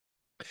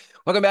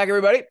Welcome back,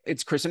 everybody.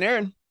 It's Chris and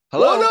Aaron. What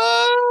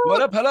Hello.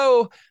 What up? up?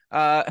 Hello.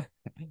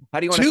 How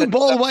do you want to Two set this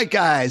bald white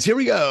guys. Here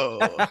we go.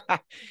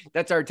 up?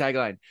 That's our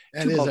tagline.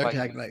 That Too is bald our white,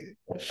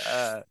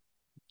 tagline.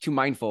 too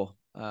mindful.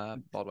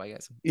 Bald white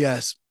guys.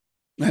 Yes.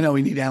 I know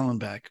we need Alan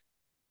back.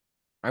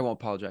 I won't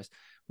apologize.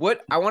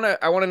 What I want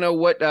to know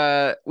what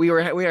we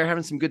were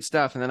having some good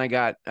stuff, and then I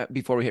got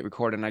before we hit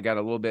record, and I got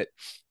a little bit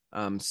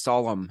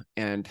solemn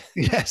and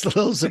Yes, a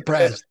little a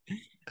suppressed. little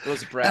And I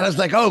suppressed. was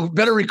like, oh,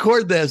 better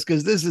record this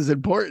because this is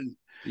important.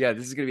 Yeah,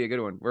 this is gonna be a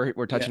good one. We're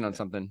Yeah. touching on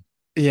something.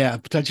 Yeah,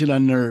 touching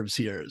on nerves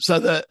here. So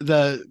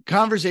the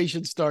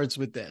conversation starts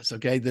with this,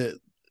 okay? The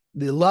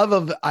love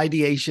of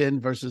ideation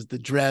versus the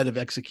dread of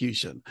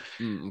execution.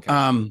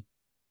 Okay.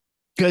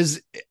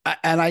 Because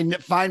and I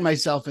find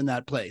myself in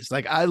that place.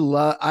 Like I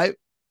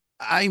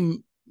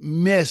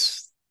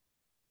miss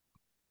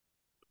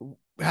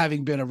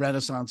having been a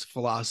Renaissance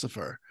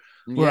philosopher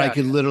where I Yeah.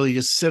 could literally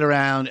just sit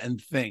around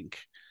and think,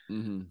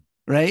 Mm-hmm.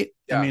 right?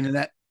 I Yeah. mean,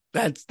 and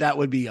that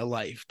would be a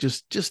life.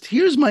 Just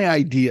here's my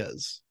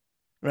ideas,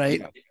 right?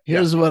 Yeah. Yeah.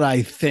 Here's what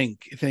I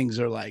think things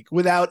are like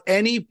without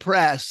any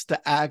press to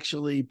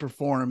actually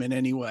perform in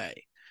any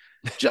way.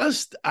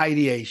 Just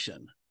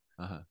ideation,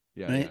 Yeah.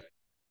 Yeah. right?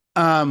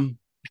 Um,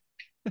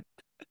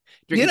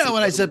 Drinking some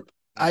when I water. said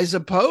I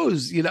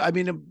suppose, I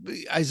mean,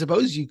 I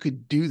suppose you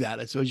could do that.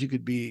 I suppose you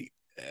could be,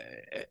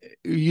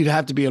 you'd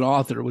have to be an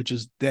author, which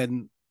is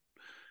then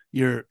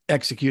you're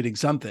executing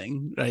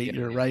something, right? Yeah.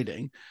 You're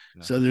writing.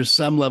 Yeah. So there's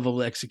some level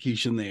of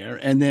execution there.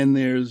 And then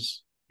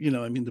there's,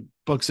 I mean, the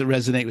books that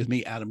resonate with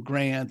me, Adam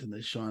Grant and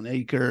the Sean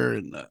Aker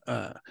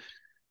and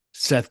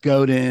Seth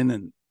Godin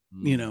and,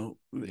 Yeah.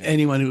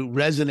 anyone who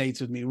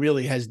resonates with me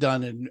really has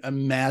done a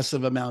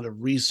massive amount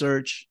of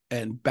research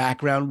and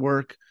background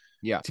work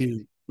Yeah.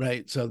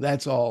 right. So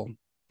that's all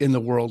in the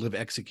world of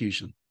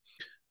execution.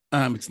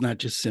 It's not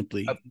just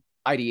simply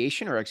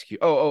Ideation or execute?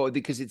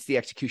 Because it's the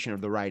execution of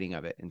the writing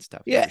of it and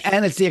stuff. yeah,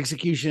 and it's the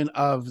execution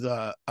of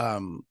the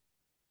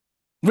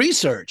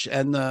research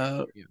and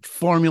the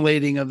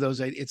formulating of those.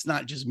 It's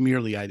not just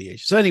merely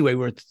ideation. So anyway,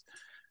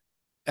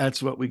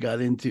 that's what we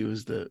got into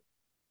is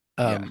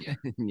Yeah.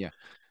 Yeah.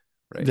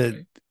 Right.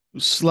 the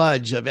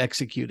sludge of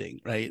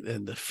executing, right,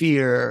 and the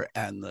fear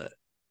and the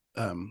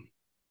um,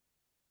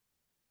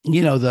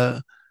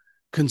 the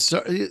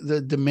concern, the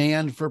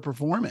demand for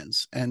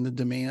performance and the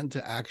demand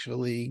to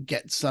actually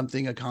get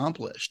something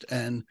accomplished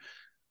and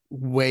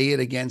weigh it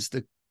against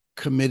the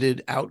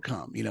committed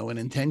outcome, an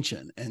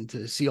intention, and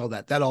to see all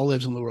that all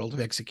lives in the world of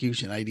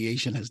execution.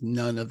 Ideation has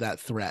none of that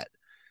threat.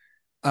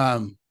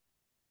 And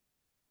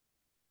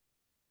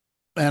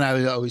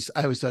I always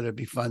thought it'd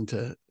be fun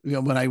to,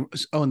 when I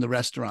owned the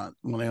restaurant,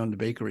 when I owned the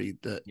bakery,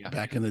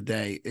 back in the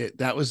day,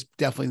 that was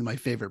definitely my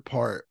favorite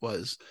part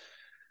was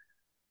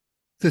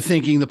the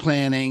thinking, the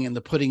planning, and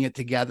the putting it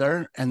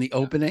together and the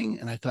opening.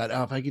 And I thought,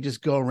 oh, if I could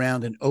just go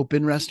around and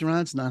open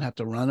restaurants, not have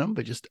to run them,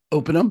 but just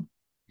open them,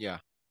 Yeah.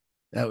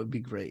 that would be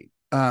great.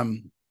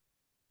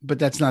 But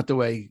that's not the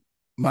way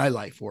my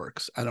life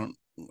works. I'm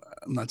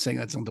not saying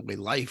that's not the way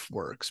life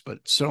works, but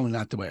it's certainly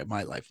not the way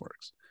my life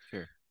works.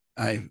 Sure.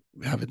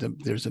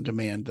 There's a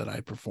demand that I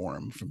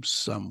perform from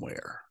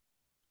somewhere.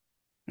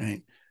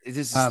 Right.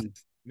 Man,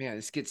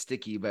 this gets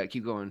sticky, but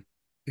keep going.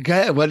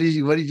 Okay. What did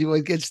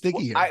you get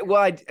sticky here?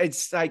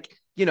 It's like,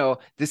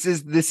 this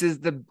is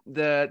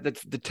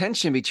the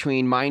tension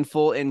between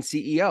mindful and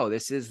CEO.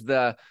 This is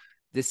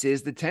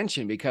the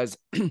tension because,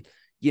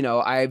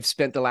 I've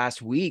spent the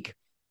last week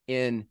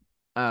in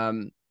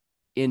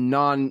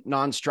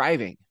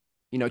non-striving,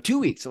 2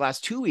 weeks, the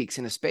last 2 weeks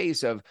in a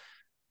space of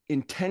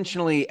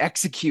intentionally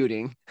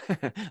executing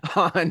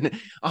on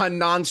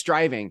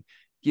non-striving,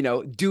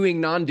 doing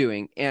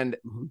non-doing. And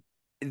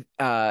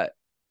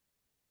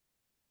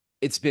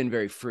it's been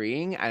very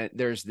freeing.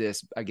 There's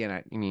this,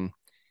 again,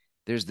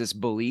 there's this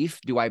belief.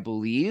 Do I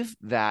believe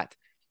that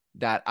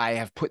I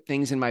have put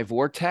things in my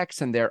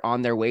vortex and they're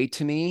on their way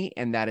to me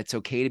and that it's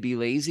okay to be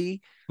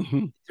lazy?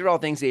 These are all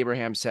things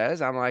Abraham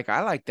says. I'm like,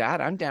 I like that.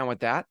 I'm down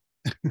with that.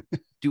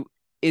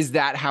 Is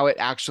that how it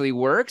actually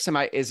works?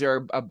 Is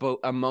there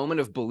a moment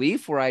of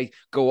belief where I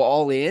go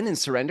all in and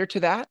surrender to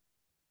that?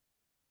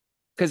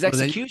 Because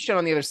execution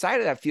on the other side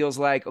of that feels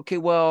like, okay,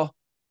 well,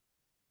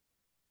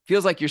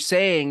 feels like you're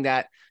saying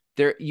that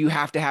you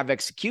have to have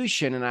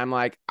execution. And I'm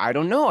like, I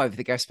don't know. I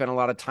think I spent a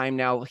lot of time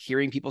now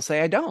hearing people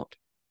say I don't.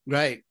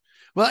 Right.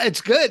 Well,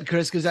 it's good,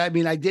 Chris, because I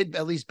did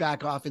at least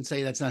back off and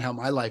say that's not how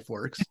my life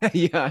works.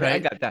 Yeah, right? I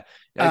got that.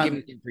 Give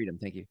me freedom.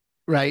 Thank you.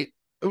 Right.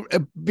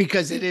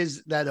 Because it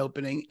is that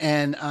opening.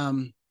 And,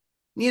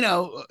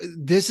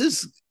 this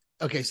is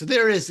okay. So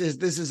this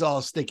is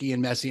all sticky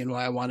and messy and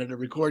why I wanted to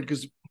record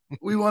because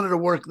we wanted to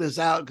work this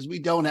out because we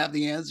don't have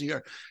the answer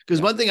here.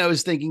 Because one thing I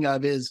was thinking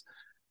of is,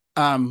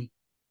 when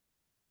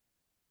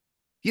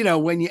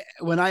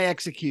I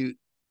execute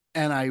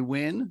and I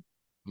win,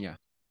 yeah,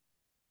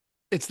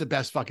 it's the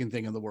best fucking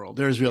thing in the world.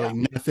 There's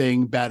really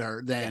nothing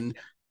better than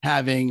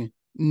having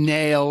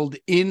nailed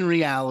in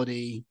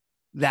reality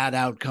that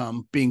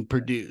outcome being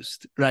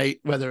produced, right?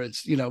 Whether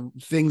it's,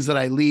 things that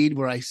I lead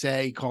where I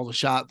say, call the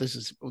shot, this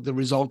is the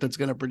result that's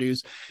going to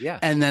produce. Yeah.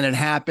 And then it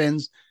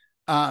happens.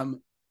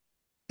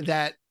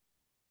 That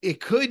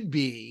it could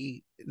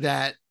be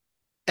that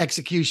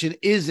execution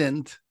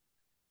isn't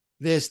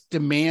this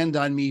demand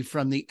on me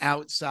from the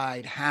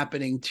outside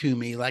happening to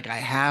me like I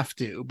have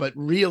to. But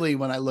really,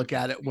 when I look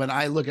at it, when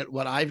I look at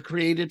what I've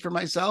created for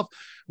myself,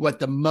 what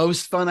the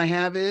most fun I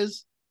have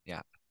is,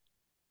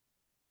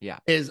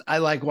 is I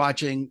like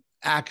watching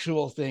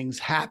actual things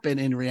happen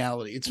in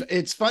reality.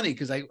 It's funny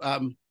because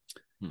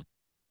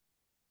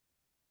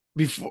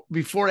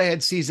before I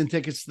had season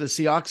tickets to the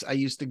Seahawks, I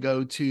used to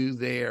go to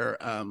their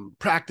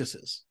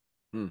practices.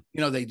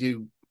 They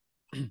do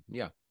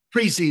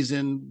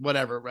preseason,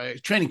 whatever,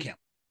 right? Training camp.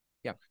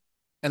 Yeah.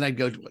 And I'd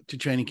go to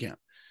training camp.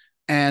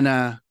 And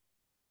I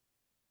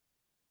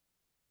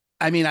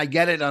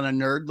get it on a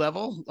nerd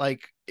level.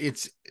 Like,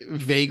 it's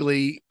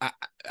vaguely,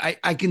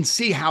 I can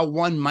see how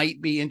one might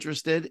be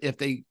interested if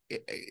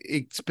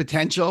it's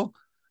potential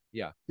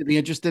to be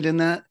interested in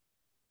that.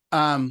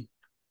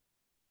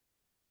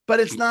 But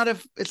it's not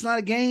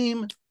a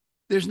game.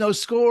 There's no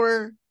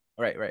score.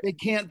 Right. They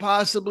can't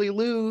possibly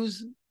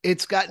lose.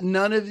 It's got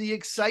none of the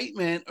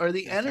excitement or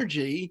the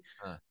energy,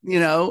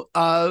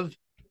 of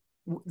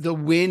the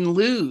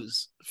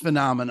win-lose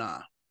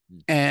phenomena.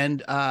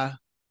 And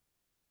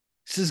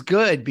this is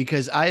good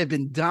because I have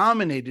been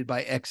dominated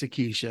by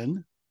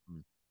execution.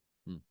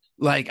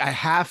 Like, I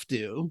have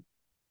to.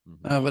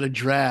 What a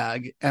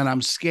drag. And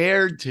I'm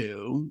scared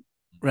to,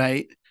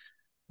 right?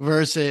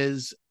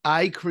 Versus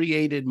I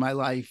created my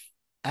life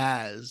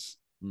as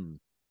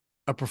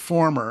a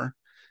performer,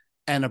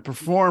 and a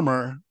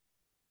performer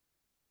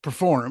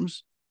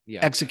performs,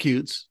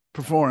 executes,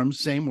 performs,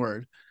 same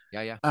word.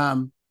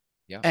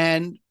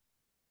 And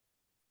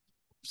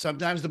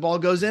sometimes the ball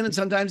goes in and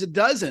sometimes it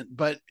doesn't.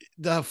 But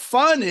the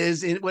fun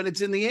is when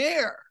it's in the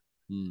air.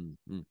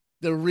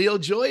 The real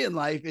joy in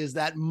life is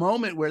that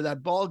moment where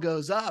that ball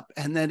goes up,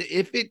 and then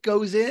if it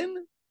goes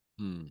in,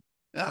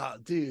 oh,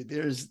 dude,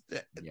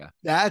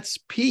 that's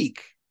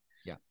peak.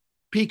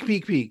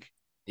 Peak.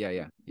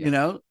 Yeah.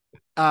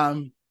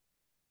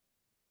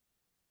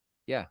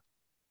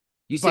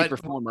 You say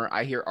performer,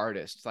 I hear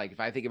artist. Like,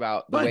 if I think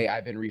about the way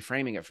I've been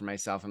reframing it for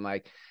myself, I'm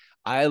like,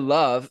 I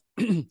love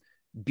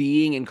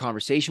being in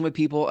conversation with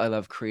people. I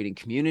love creating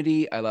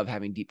community. I love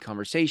having deep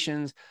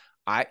conversations.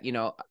 It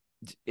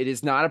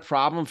is not a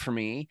problem for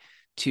me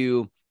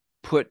to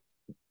put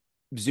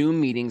Zoom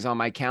meetings on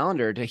my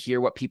calendar to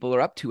hear what people are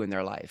up to in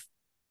their life.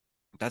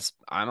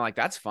 I'm like,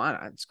 that's fun.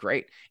 It's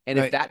great. And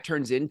if that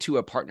turns into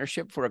a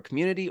partnership for a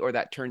community, or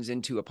that turns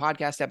into a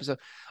podcast episode,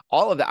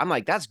 all of that, I'm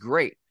like, that's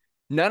great.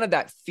 None of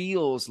that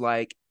feels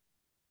like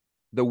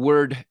the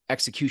word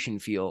execution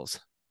feels.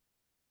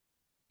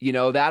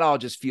 That all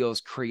just feels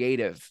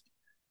creative.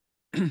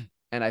 And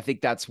I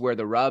think that's where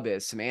the rub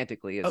is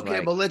semantically.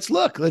 Okay, well, let's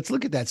look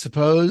at that.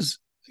 Suppose,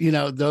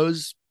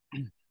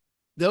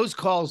 those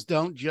calls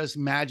don't just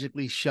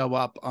magically show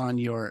up on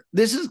your,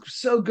 this is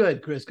so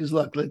good, Chris, because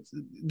look,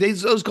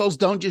 those calls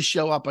don't just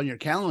show up on your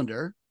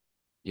calendar.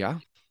 Yeah.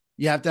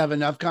 You have to have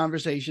enough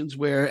conversations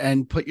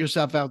and put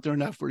yourself out there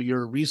enough where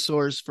you're a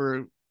resource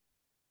for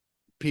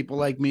people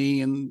like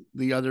me and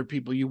the other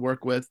people you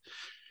work with.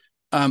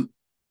 And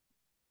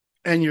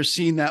you're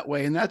seen that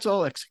way, and that's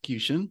all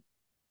execution.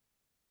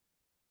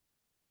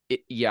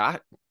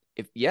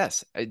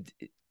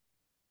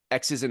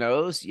 X's and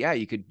O's. Yeah,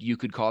 you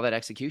could call that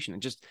execution.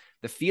 And just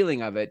the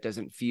feeling of it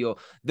doesn't feel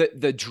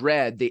the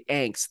dread, the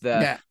angst,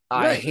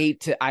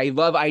 I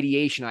love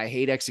ideation. I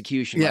hate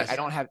execution. Yes. Like, I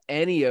don't have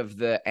any of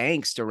the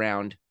angst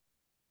around.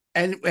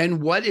 And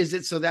what is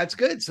it? So that's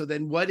good. So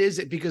then what is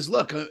it? Because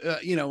look, a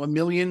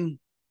million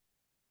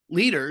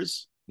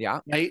leaders.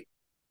 Yeah. Right.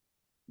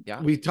 Yeah.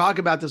 We talk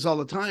about this all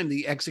the time,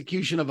 the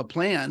execution of a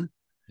plan.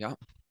 Yeah.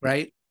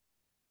 Right.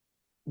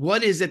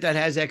 What is it that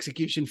has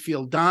execution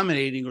feel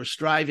dominating, or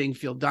striving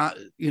feel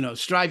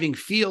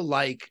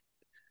like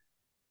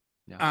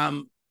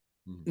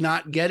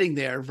not getting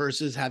there,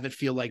 versus have it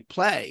feel like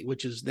play,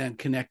 which is then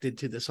connected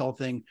to this whole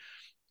thing,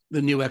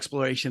 the new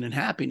exploration and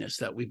happiness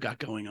that we've got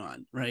going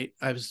on, right?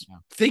 I was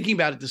thinking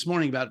about it this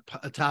morning, about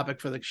a topic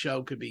for the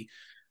show could be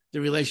the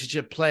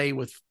relationship play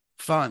with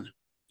fun,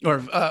 or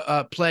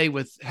play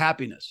with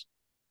happiness.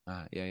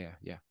 Yeah.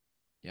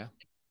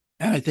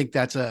 And I think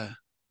that's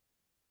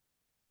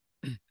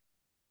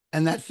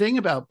and that thing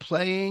about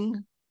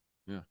playing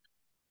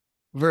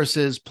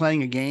versus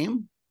playing a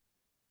game.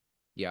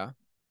 Yeah.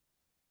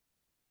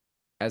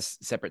 As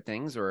separate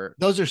things, or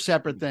those are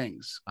separate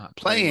things.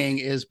 Playing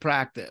is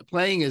practice.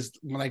 Playing is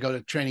when I go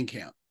to training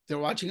camp. They're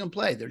watching them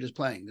play. They're just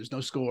playing. There's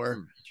no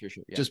score. Sure.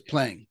 Just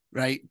playing,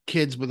 right?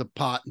 Kids with a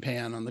pot and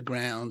pan on the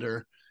ground,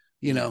 or,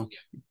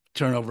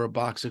 turn over a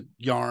box of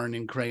yarn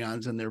and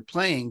crayons, and they're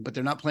playing, but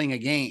they're not playing a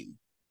game.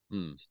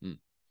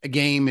 A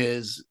game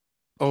is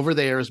over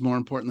there is more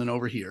important than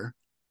over here.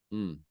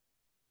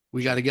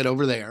 We got to get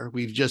over there.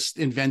 We've just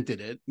invented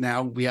it.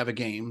 Now we have a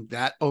game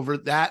that over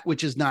that,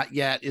 which is not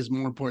yet, is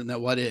more important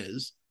than what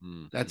is.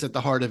 That's at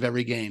the heart of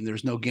every game.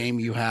 There's no game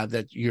you have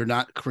that you're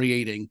not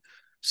creating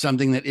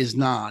something that is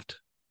not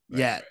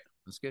yet. Right.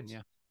 That's good.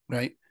 Yeah.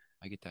 Right.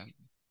 I get that.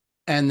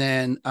 And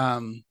then,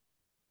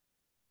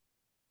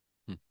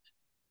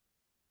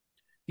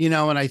 you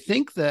know, and I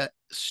think that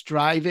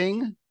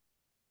striving,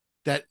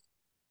 that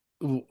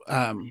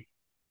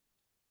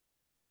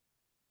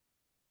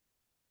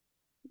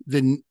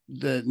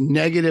the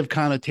negative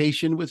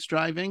connotation with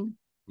striving,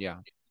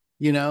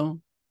 you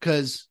know,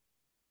 because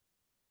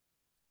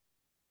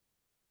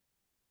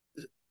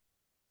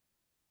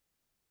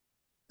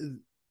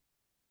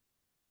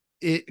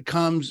it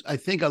comes, I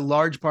think a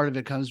large part of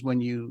it comes when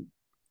you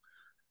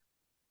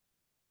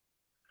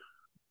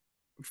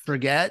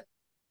forget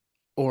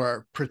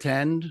or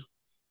pretend,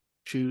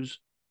 choose,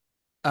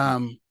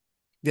 that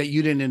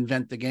you didn't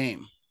invent the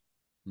game.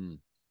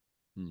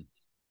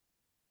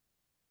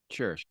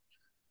 Sure.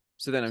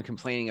 So then I'm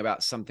complaining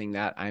about something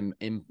that I'm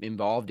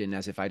involved in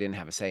as if I didn't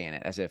have a say in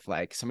it, as if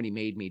like somebody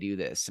made me do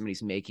this.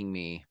 Somebody's making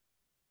me.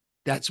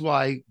 That's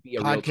why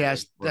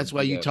podcast, that's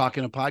why you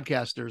talking to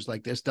podcasters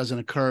like this doesn't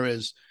occur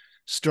as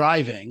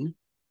striving,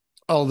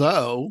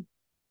 although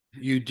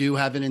you do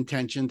have an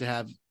intention to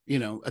have, you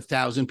know,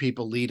 1,000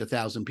 people lead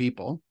 1,000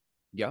 people.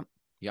 Yep.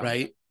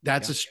 Right.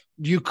 That's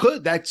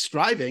that's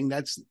striving.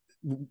 That's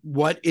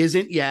what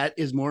isn't yet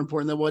is more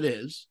important than what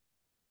is.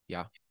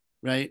 Yeah.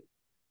 Right.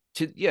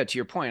 To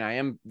your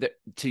point,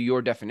 to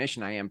your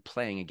definition, I am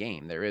playing a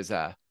game. There is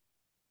a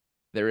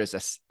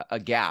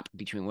gap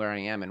between where I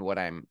am and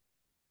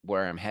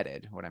where I'm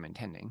headed, what I'm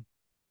intending.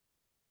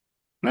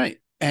 Right.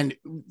 And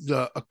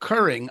the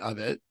occurring of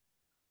it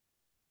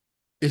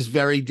is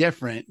very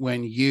different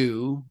when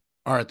you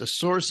are at the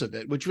source of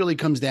it, which really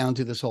comes down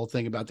to this whole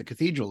thing about the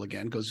cathedral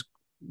again,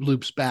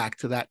 loops back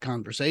to that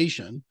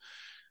conversation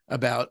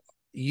about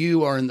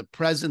you are in the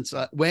presence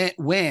of,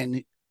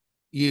 when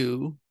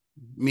you,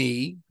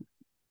 me,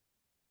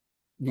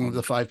 one of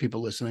the 5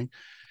 people listening,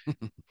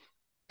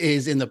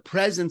 is in the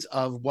presence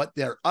of what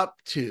they're up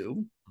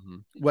to,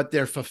 what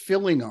they're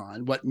fulfilling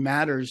on, what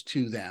matters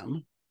to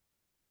them.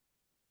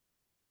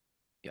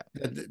 Yeah.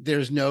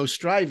 There's no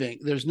striving.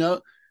 There's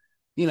no,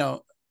 you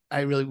know,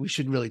 we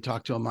should really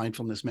talk to a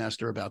mindfulness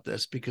master about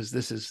this, because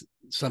this is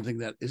something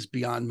that is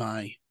beyond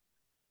my,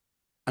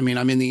 I mean,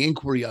 I'm in the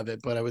inquiry of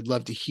it, but I would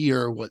love to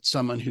hear what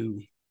someone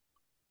who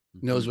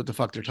knows what the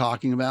fuck they're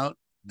talking about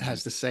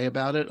has to say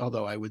about it.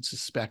 Although I would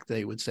suspect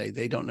they would say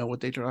they don't know what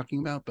they're talking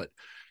about, but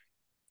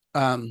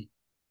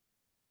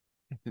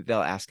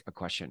they'll ask a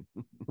question.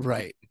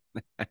 Right.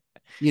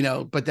 You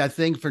know, but that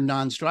thing for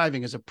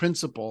non-striving is a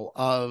principle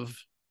of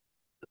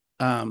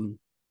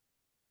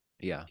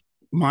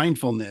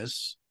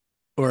mindfulness,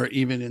 or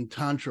even in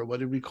Tantra. What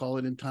did we call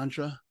it in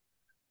Tantra?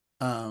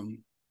 I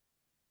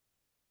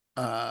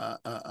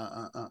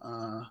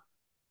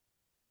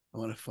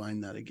want to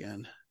find that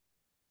again,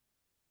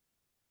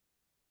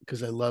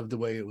 because I love the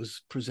way it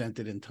was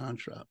presented in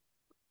Tantra.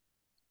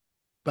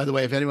 By the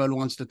way, if anyone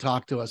wants to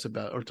talk to us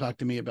about, or talk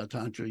to me about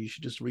Tantra, you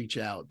should just reach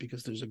out,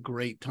 because there's a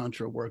great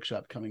Tantra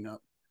workshop coming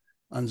up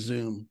on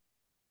Zoom.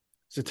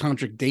 It's a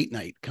tantric date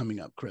night coming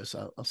up, Chris.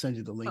 I'll send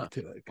you the link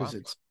to it, because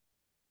it's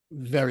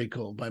very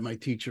cool, by my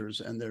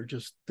teachers, and they're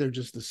just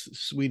the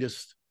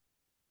sweetest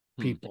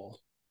people.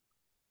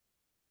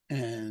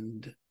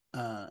 And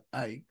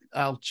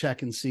I'll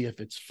check and see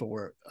if it's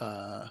for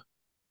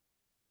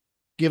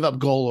give up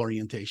goal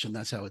orientation.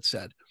 That's how it's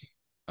said.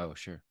 Oh,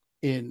 sure.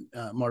 In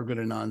Margaret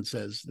Anand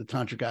says the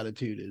tantric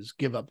attitude is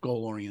give up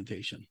goal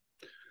orientation.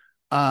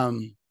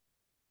 You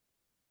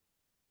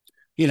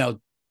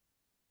know,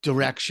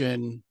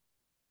 direction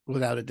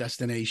without a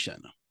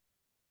destination.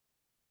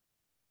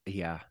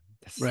 Yeah.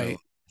 That's right.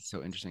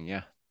 So interesting.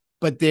 Yeah.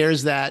 But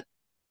there's that,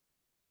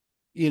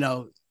 you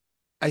know,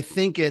 I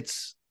think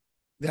it's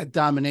that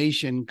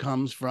domination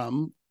comes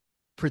from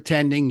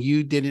pretending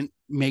you didn't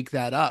make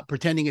that up,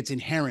 pretending it's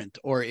inherent,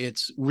 or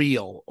it's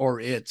real, or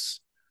is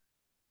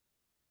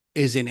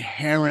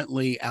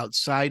inherently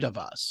outside of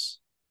us.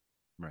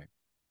 Right.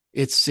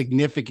 Its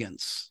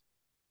significance.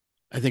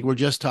 I think we're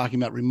just talking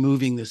about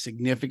removing the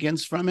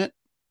significance from it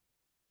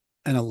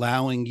and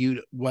allowing you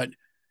to, what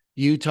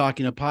you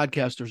talking to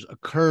podcasters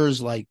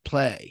occurs like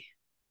play.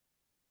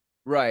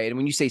 Right. And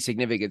when you say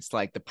significance,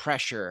 like the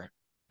pressure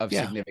of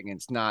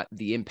significance, not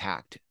the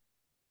impact,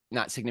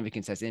 not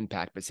significance as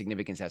impact, but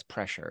significance as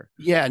pressure.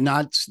 Yeah.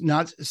 Not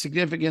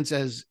significance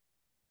as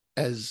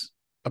an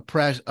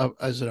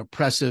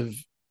oppressive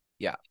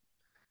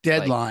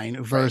deadline,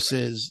 like,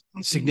 versus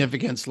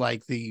significance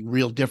like the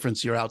real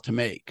difference you're out to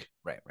make.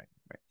 Right.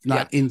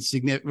 Not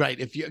insignificant. Right.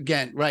 If you,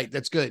 again, right.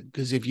 That's good.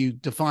 Because if you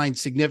define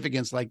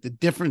significance like the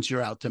difference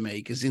you're out to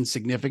make is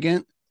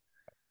insignificant,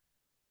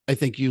 I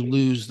think you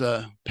lose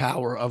the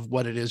power of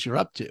what it is you're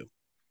up to.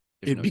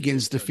 It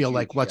begins to feel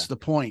like, what's the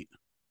point?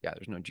 Yeah.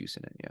 There's no juice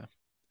in it.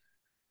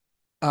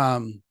 Yeah.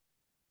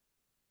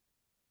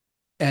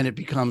 And it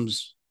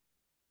becomes,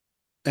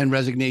 and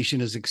resignation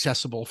is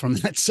accessible from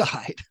that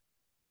side.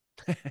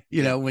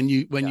 You know, when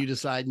you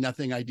decide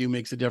nothing I do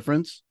makes a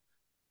difference.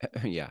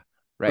 Yeah.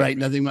 right?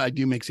 Nothing I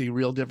do makes a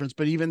real difference.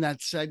 But even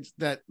that said,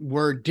 that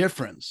word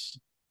difference,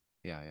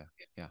 yeah,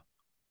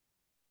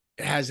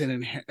 has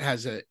an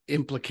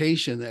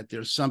implication that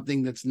there's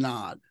something that's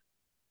not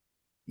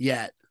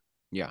yet,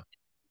 yeah,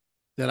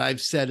 that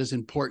I've said is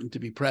important to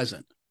be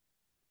present.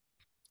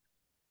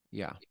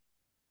 yeah.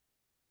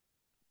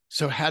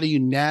 So how do you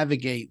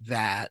navigate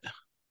that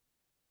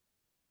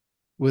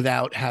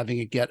without having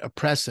it get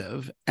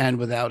oppressive and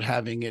without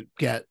having it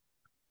get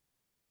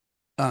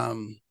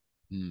um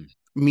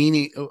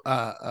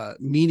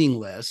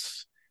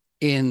meaningless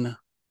in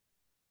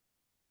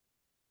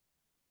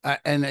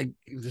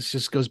this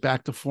just goes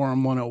back to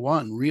Forum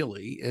 101,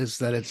 really, is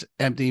that it's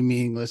empty and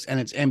meaningless, and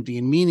it's empty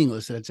and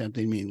meaningless, that it's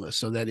empty and meaningless.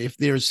 So that if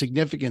there's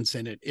significance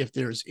in it, if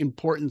there's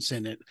importance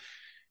in it,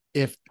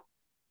 if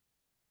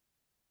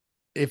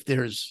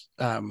there's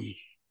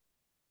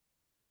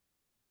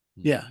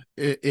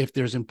if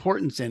there's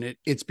importance in it,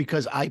 it's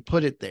because I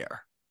put it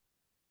there.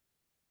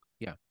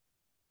 Yeah.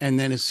 And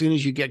then as soon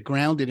as you get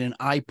grounded in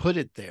I put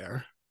it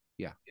there,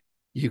 yeah,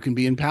 you can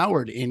be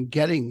empowered in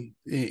taking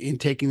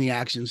the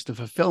actions to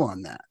fulfill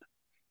on that.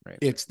 Right.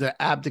 It's the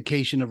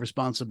abdication of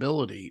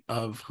responsibility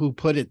of who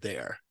put it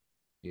there.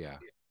 Yeah.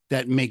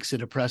 That makes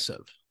it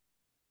oppressive.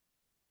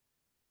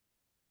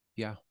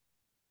 Yeah.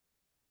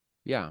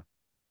 Yeah.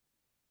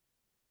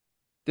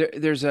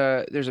 There's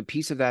a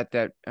piece of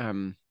that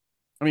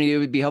I mean, it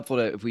would be helpful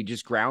if we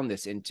just ground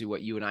this into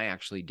what you and I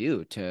actually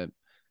do to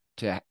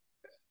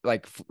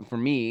like for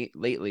me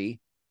lately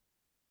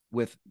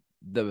with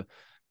the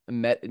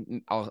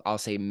I'll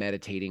say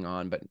meditating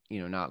on, but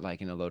not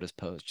like in a lotus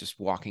pose, just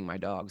walking my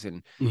dogs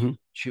and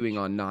chewing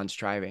on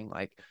non-striving.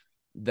 Like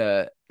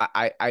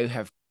I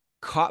have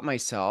caught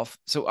myself.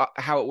 So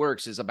how it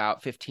works is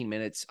about 15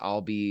 minutes.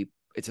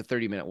 It's a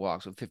 30-minute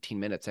walk. So 15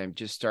 minutes, I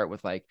just start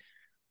with like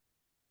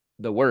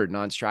the word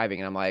non-striving.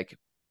 And I'm like,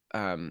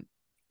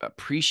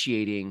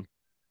 appreciating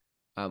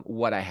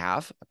what I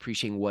have,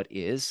 appreciating what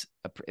is.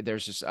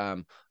 There's just,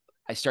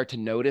 I start to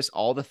notice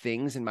all the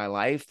things in my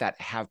life that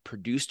have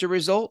produced a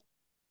result,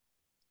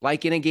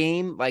 like in a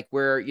game, like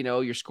where,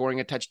 you're scoring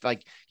a touch,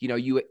 like,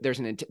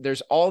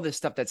 there's all this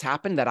stuff that's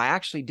happened that I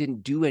actually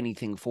didn't do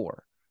anything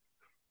for.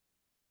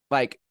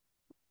 Like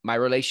my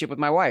relationship with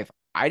my wife.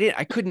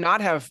 I could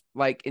not have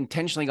like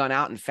intentionally gone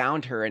out and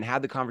found her and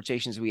had the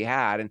conversations we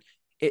had. And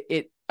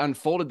it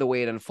unfolded the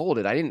way it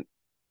unfolded.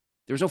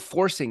 There was no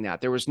forcing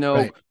that. There was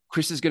no,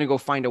 Chris is going to go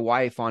find a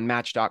wife on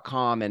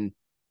match.com. And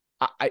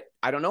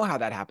I don't know how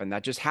that happened.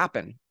 That just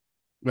happened.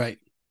 Right.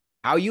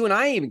 How you and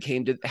I even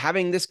came to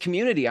having this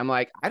community. I'm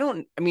like, I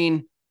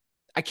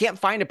can't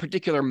find a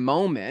particular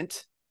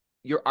moment.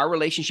 Our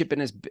relationship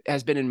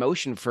has been in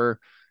motion for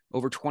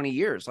over 20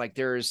 years. Like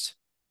there's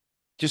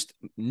just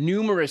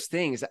numerous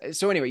things.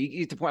 So anyway, you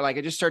get to the point, like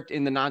I just start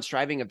in the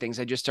non-striving of things.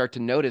 I just start to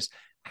notice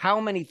how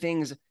many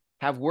things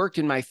have worked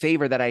in my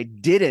favor that I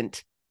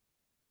didn't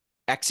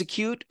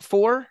execute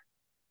for.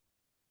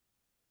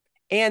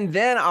 And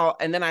then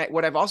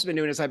what I've also been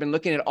doing is I've been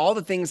looking at all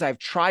the things I've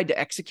tried to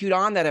execute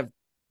on that have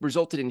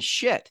resulted in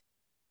shit.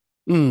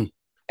 And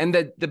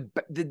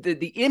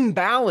the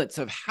imbalance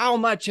of how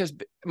much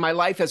my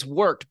life has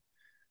worked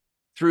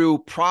through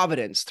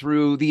providence,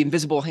 through the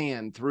invisible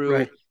hand,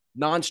 through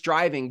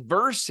non-striving,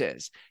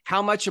 versus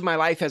how much of my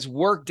life has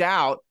worked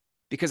out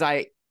because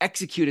I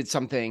executed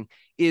something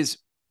is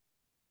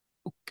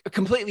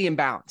completely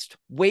imbalanced.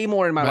 Way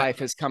more in my life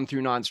has come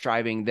through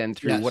non-striving than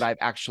through what I've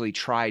actually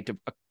tried to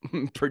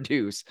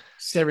produce.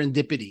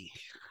 Serendipity.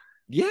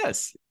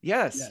 Yes.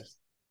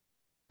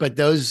 But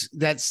those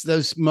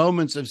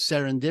moments of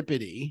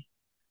serendipity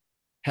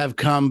have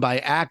come by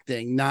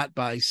acting, not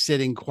by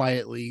sitting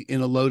quietly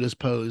in a lotus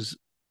pose,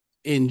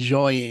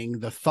 enjoying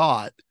the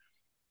thought.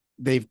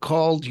 They've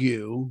called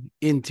you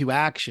into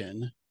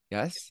action.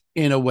 Yes.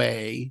 In a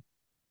way.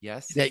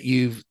 Yes. That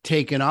you've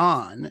taken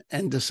on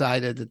and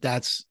decided that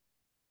that's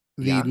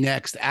the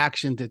next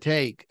action to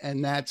take.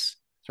 And that's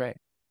right.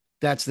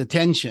 That's the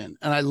tension.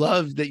 And I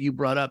love that you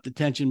brought up the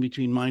tension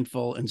between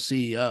mindful and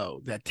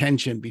CEO, that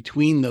tension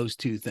between those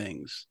two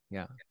things.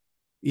 Yeah.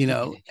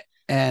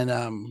 And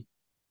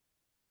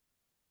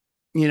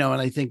and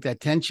I think that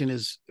tension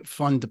is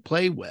fun to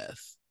play with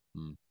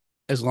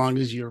as long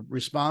as you're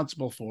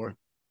responsible for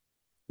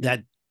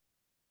that.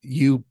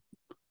 You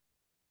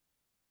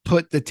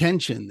put the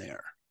tension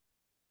there.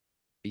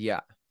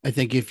 Yeah. I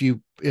think if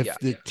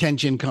the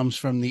tension comes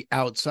from the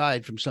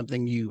outside, from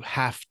something you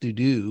have to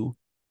do,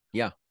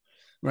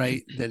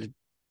 right, that it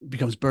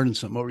becomes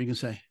burdensome. What were you gonna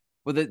say?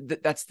 Well,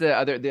 that's the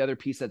other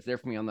piece that's there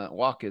for me on that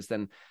walk is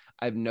then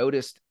I've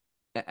noticed,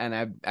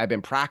 and I've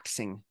been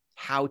practicing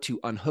how to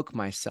unhook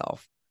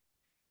myself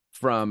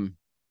from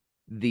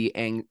the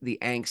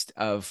angst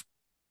of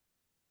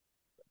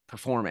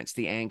performance,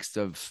 the angst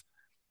of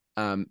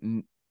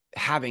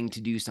having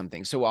to do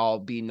something. So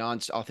I'll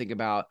think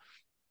about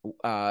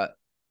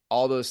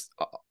all those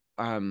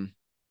I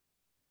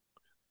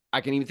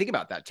can even think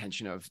about that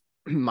tension of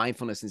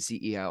mindfulness and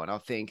CEO, and I'll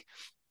think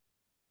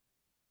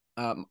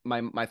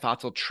my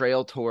thoughts will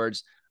trail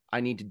towards I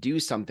need to do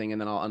something, and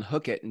then I'll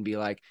unhook it and be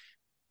like,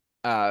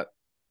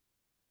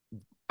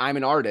 I'm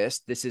an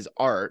artist. This is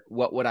art.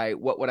 What would I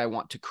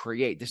want to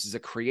create? This is a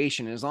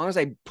creation. And as long as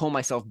I pull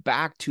myself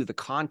back to the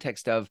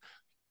context of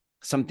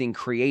something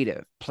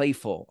creative,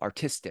 playful,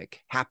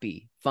 artistic,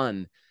 happy,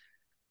 fun,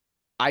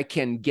 I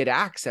can get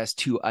access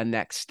to a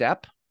next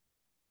step.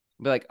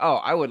 Be like, oh,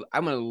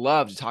 I'm going to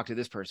love to talk to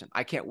this person.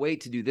 I can't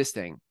wait to do this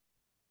thing.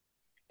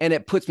 And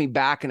it puts me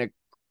back in a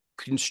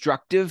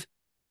constructive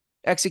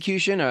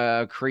execution,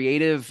 a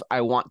creative, I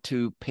want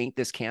to paint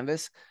this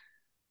canvas,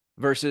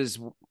 versus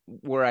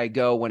where I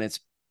go when it's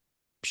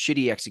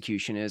shitty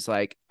execution is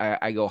like,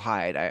 I go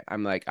hide.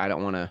 I'm like, I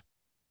don't want to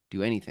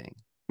do anything.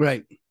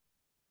 Right.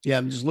 Yeah.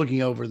 I'm just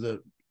looking over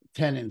the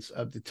tenets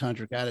of the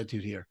tantric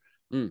attitude here,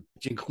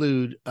 which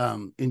include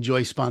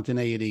enjoy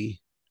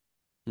spontaneity,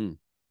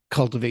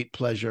 cultivate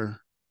pleasure,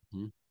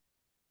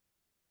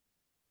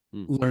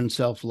 learn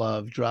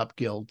self-love, drop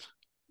guilt,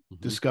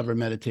 discover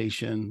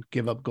meditation,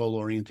 give up goal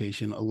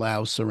orientation,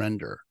 allow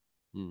surrender.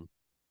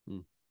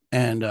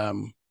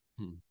 And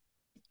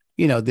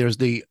you know, there's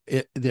the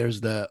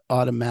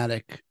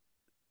automatic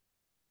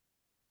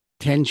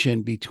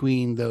tension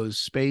between those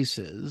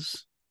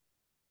spaces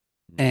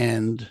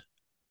and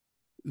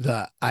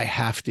the I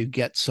have to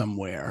get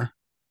somewhere.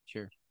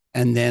 Sure.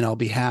 And then I'll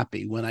be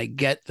happy when I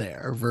get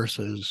there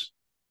versus,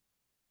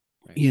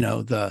 you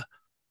know, the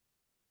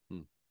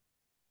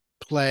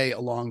play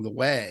along the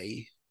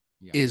way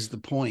is the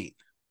point.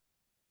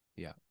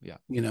 Yeah.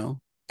 You know,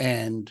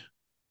 and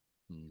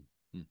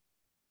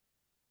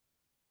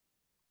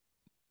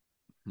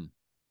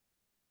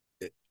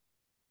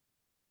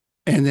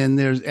and then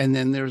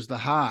there's the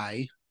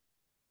high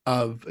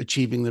of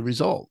achieving the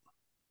result.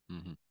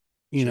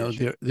 You know,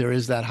 there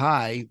is that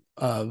high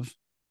of,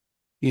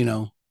 you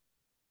know,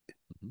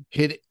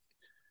 hitting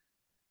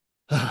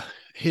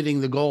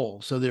the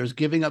goal. So there's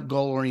giving up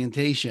goal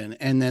orientation,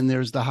 and then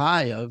there's the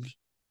high of,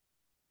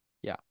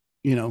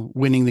 you know,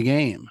 winning the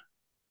game.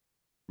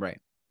 Right.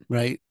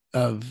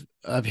 Of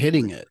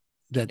hitting it.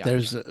 That there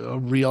is a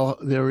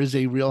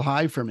real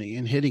high for me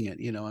in hitting it.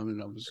 You know, I mean,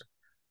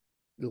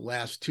 the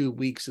last 2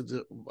 weeks of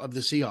the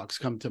Seahawks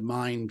come to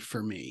mind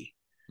for me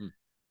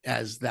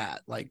as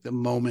that, like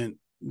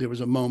there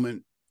was a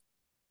moment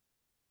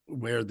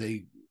where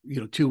they, you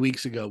know, 2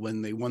 weeks ago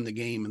when they won the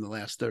game in the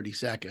last 30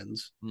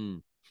 seconds,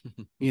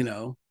 you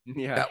know,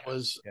 that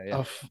was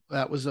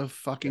a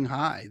fucking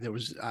high. There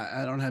was,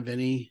 I don't have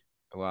any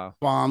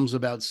bombs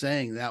about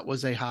saying that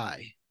was a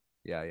high.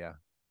 Yeah.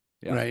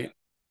 Right.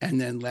 And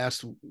then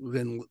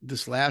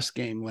this last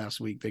game last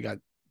week, they got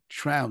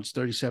trounced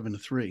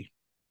 37-3.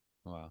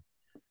 Wow.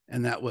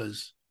 And that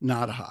was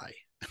not a high.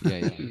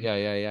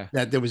 Yeah.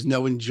 That there was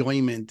no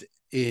enjoyment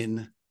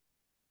in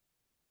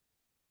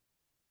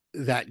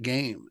that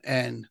game.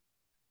 And,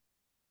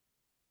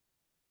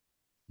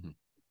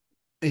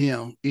 you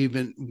know,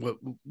 even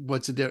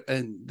what's the difference?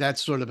 And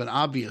that's sort of an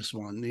obvious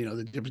one, you know,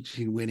 the difference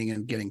between winning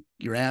and getting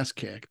your ass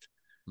kicked.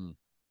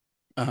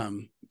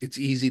 It's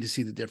easy to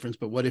see the difference,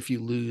 but what if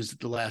you lose at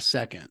the last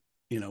second?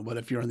 You know, what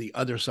if you're on the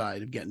other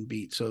side of getting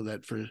beat, so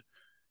that for,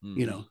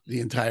 you know, the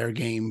entire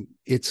game,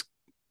 it's,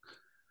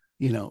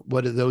 you know,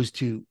 what do those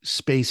two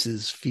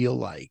spaces feel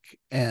like?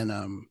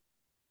 And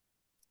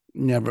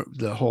never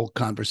the whole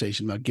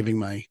conversation about giving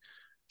my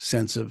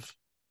sense of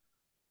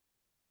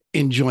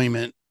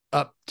enjoyment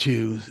up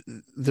to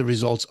the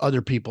results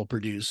other people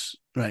produce,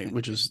 right?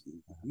 Which is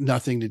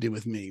nothing to do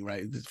with me,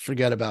 right?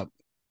 Forget about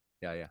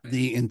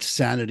the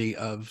insanity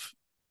of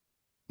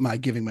my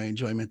giving my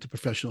enjoyment to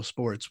professional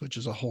sports, which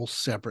is a whole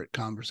separate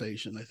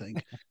conversation. I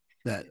think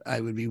that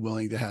I would be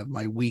willing to have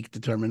my week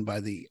determined by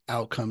the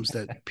outcomes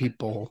that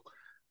people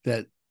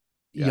that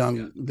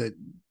that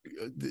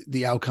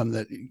the outcome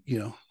that, you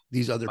know,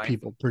 these other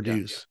people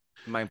produce.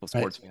 Mindful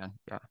sports, man.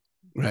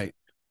 Right.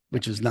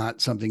 Which is not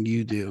something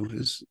you do.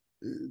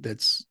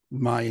 That's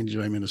my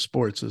enjoyment of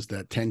sports, is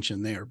that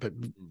tension there. But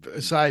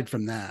aside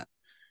from that,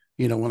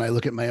 you know, when I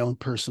look at my own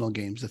personal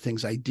games, the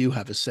things I do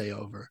have a say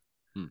over,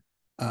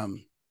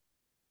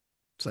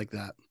 it's like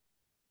that,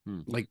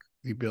 like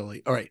the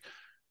ability. All right.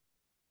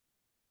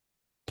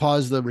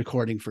 Pause the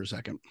recording for a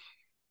second,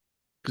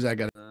 because I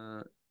got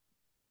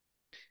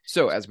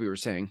so as we were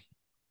saying,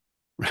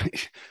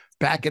 right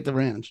back at the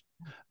ranch.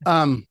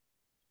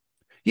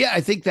 Yeah,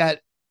 I think that,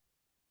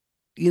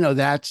 you know,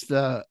 that's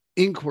the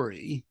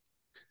inquiry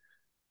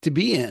to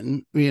be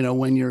in, you know,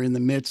 when you're in the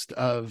midst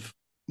of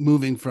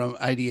moving from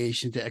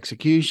ideation to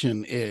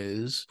execution,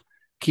 is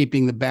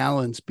keeping the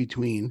balance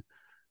between,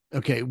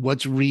 okay,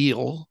 what's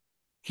real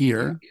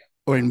here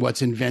or in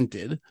what's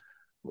invented.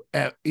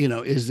 You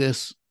know, is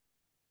this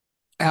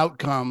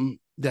outcome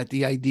that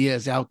the idea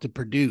is out to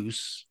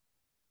produce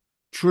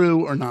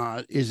true or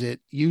not? Is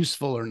it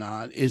useful or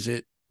not? Is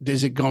it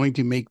going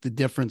to make the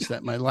difference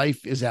that my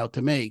life is out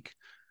to make?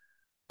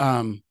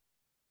 And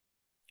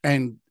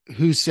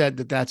who said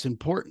that that's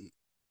important?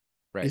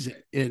 Right. Is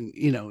it in,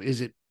 you know,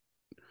 is it,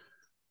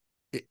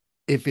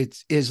 if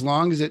it's, as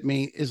long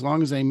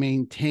as I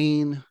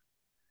maintain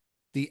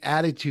the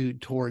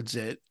attitude towards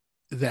it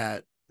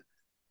that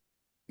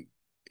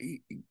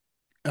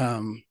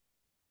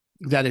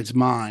that it's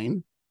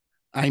mine,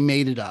 I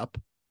made it up.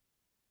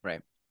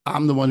 Right.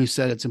 I'm the one who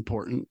said it's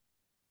important,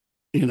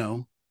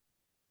 and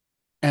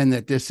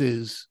that this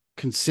is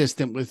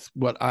consistent with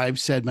what I've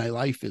said my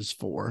life is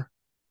for,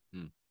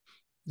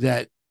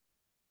 that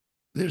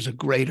there's a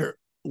greater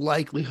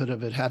likelihood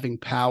of it having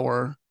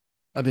power,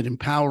 of it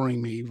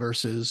empowering me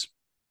versus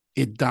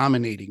it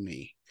dominating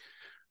me.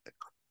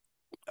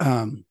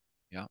 Yeah.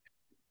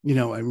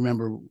 I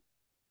remember,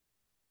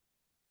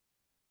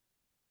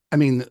 I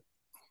mean,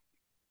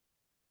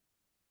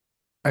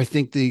 I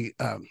think the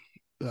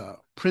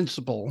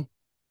principle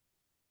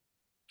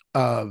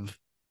of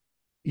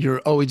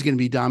you're always going to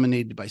be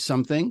dominated by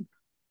something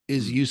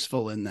is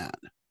useful in that.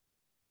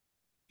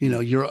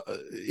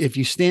 If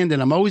you stand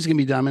in, I'm always going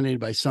to be dominated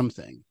by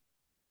something.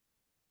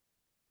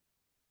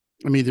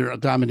 I'm either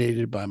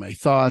dominated by my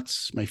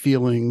thoughts, my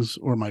feelings,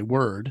 or my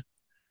word.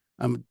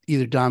 I'm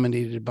either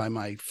dominated by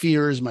my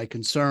fears, my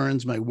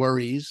concerns, my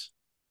worries,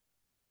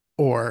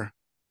 or,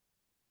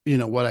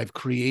 what I've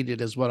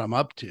created as what I'm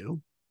up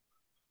to.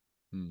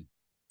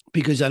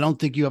 Because I don't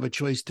think you have a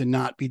choice to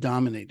not be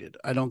dominated.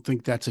 I don't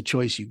think that's a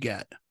choice you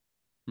get.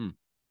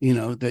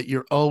 That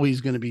you're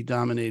always going to be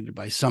dominated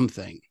by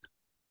something.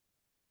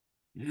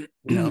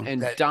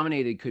 And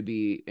dominated could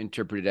be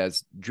interpreted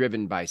as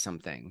driven by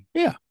something.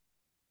 Yeah.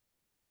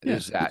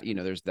 There's that,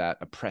 there's that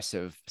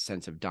oppressive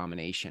sense of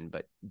domination,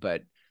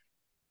 but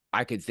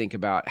I could think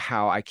about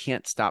how I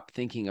can't stop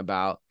thinking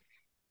about,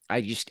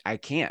 I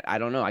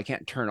don't know. I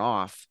can't turn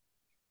off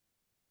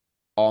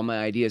all my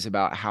ideas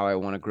about how I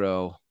want to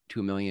grow to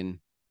 1 million,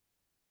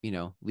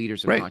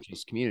 leaders of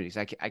conscious communities.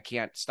 I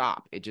can't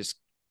stop. It just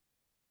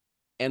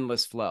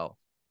endless flow.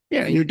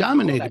 Yeah, and you're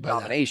dominated by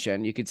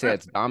domination. That. You could say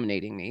it's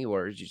dominating me,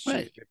 or just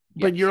right.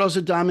 But you're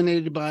also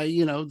dominated by,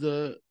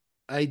 the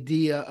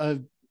idea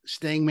of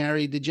staying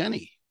married to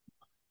Jenny.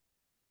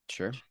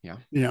 Sure.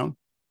 Yeah.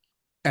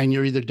 And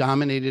you're either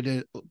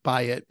dominated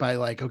by it by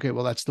like, okay,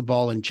 well, that's the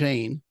ball and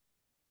chain,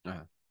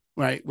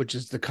 right? Which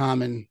is the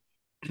common.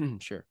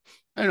 Sure.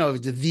 I don't know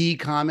if it's the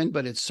common,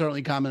 but it's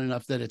certainly common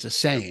enough that it's a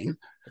saying,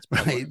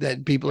 right?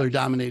 That people are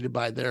dominated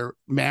by their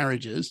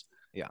marriages.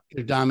 Yeah.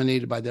 They're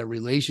dominated by their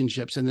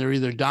relationships, and they're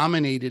either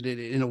dominated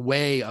in a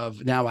way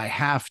of now I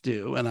have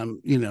to, and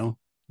I'm,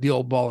 the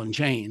old ball and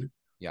chain.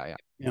 Yeah.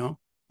 Yeah.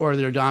 Or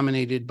they're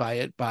dominated by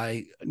it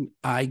by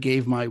I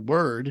gave my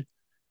word,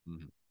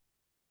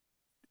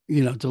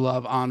 to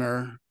love,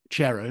 honor,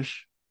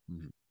 cherish.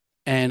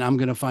 And I'm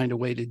going to find a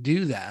way to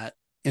do that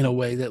in a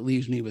way that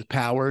leaves me with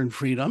power and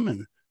freedom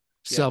and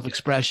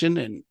self-expression.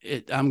 And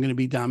I'm going to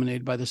be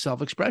dominated by the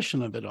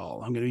self-expression of it all.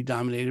 I'm going to be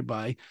dominated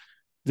by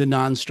the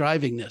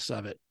non-strivingness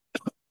of it.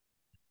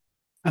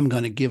 I'm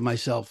going to give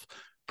myself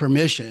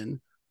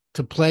permission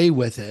to play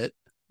with it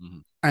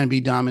and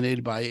be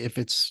dominated by if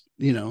it's,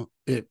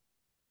 it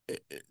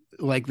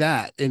like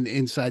that. And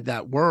inside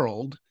that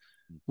world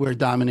where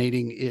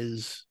dominating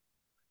is,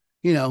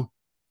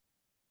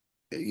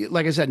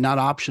 like I said, not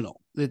optional.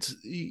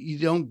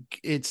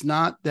 It's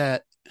not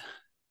that,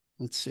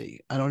 let's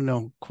see, I don't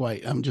know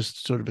quite. I'm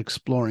just sort of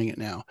exploring it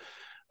now.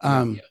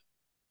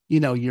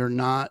 You're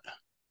not,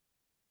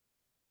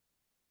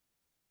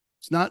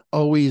 it's not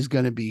always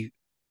going to be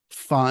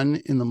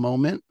fun in the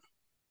moment.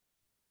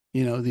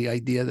 The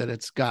idea that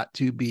it's got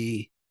to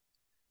be,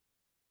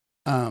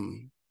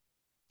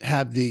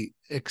 have the,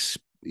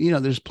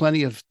 there's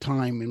plenty of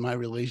time in my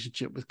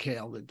relationship with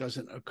Kale that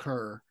doesn't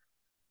occur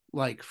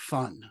like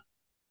fun,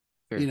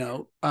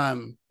 sure.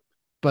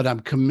 But I'm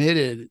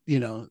committed,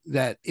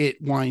 that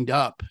it wind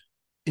up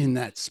in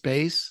that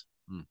space.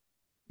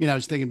 I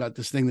was thinking about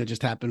this thing that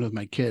just happened with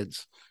my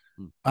kids.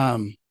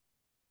 And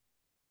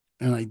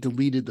I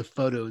deleted the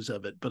photos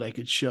of it, but I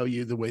could show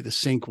you the way the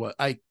sink was.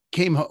 I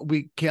came home,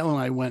 Kale and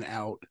I went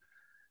out,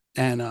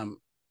 and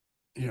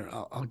here,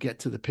 I'll get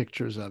to the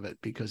pictures of it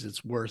because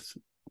it's worth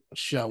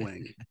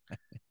showing,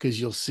 because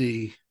you'll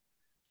see,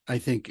 I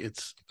think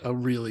it's a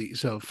really,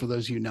 so for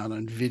those of you not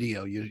on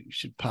video, you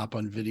should pop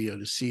on video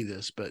to see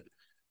this, but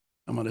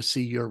I want to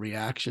see your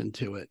reaction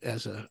to it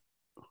as a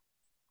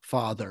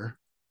father.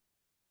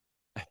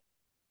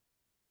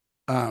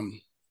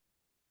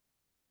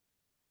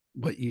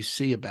 What you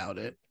see about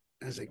it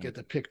as I get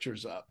the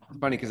pictures up. It's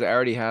funny because I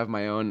already have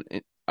my own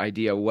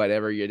idea,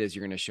 whatever it is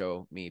you're going to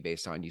show me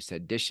based on, you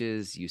said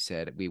dishes, you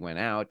said we went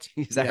out.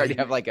 I already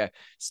have like a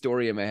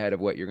story in my head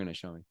of what you're going to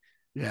show me.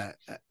 Yeah.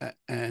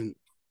 And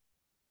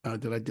I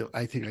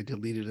think I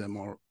deleted them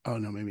all. Oh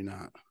no, maybe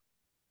not.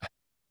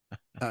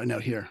 No,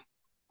 here.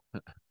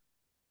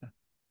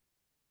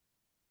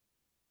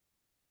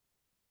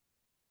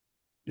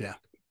 Yeah.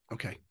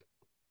 Okay.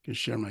 Can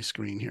share my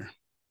screen here.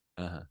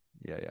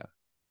 Yeah.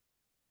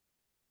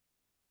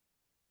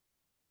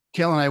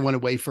 Kale and I went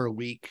away for a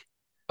week.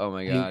 Oh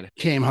my God.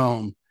 Came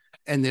home,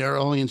 and their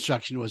only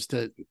instruction was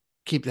to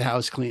keep the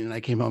house clean. And I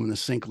came home and the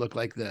sink looked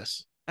like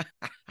this.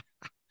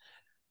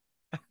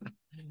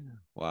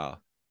 Wow.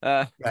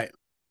 Right.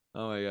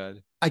 Oh my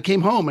God. I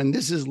came home and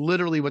this is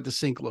literally what the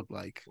sink looked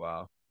like.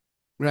 Wow.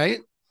 Right.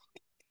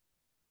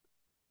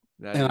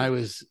 And I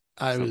was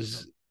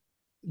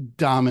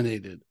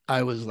dominated.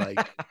 I was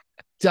like,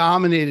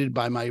 dominated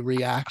by my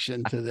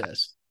reaction to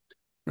this,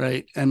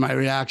 right? And my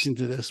reaction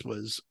to this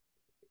was,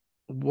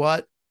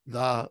 what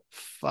the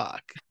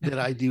fuck did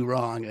I do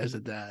wrong as a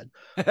dad?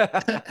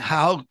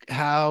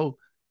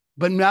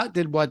 But not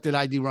what did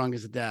I do wrong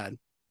as a dad?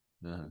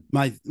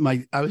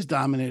 I was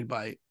dominated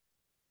by,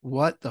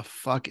 what the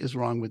fuck is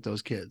wrong with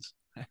those kids?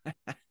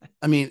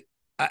 I mean,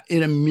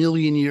 in a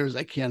million years,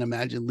 I can't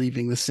imagine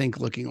leaving the sink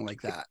looking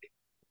like that.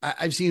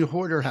 I've seen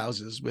hoarder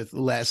houses with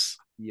less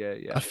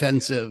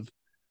offensive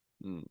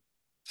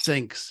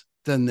sinks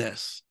than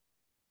this.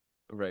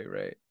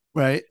 Right.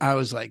 I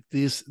was like,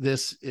 this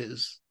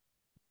is.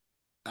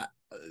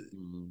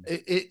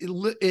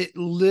 It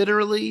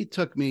literally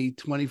took me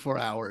 24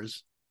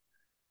 hours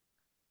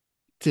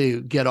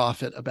to get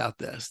off it about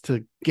this,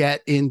 to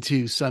get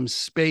into some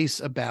space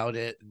about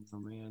it.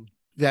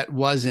 That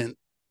wasn't,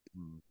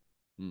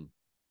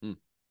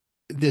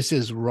 this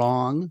is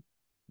wrong.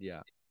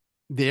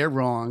 They're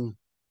wrong.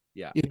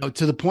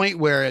 To the point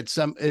where at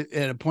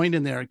a point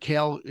in there,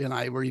 Kale and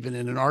I were even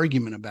in an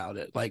argument about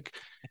it, like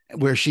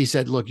where she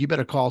said, look, you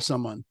better call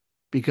someone,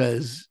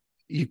 because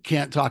you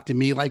can't talk to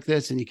me like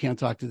this and you can't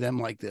talk to them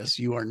like this.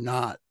 You are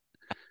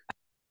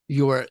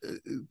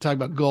talking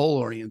about goal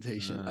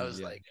orientation. I was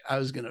like,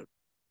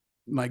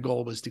 my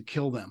goal was to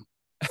kill them.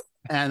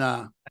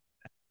 And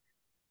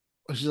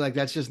she's like,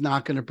 that's just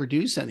not going to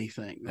produce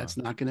anything. That's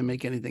not going to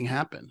make anything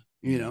happen.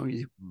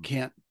 You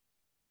can't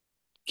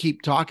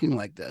keep talking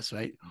like this,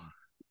 right?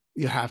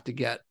 You have to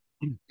get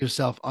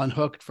yourself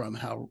unhooked from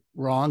how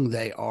wrong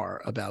they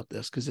are about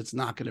this, because it's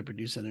not going to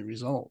produce any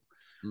result.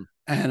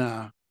 And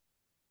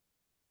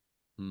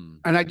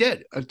I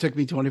did. It took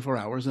me 24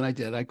 hours, and I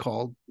did. I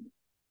called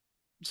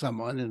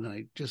someone, and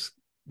I just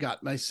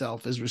got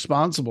myself as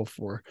responsible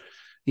for,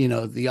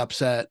 the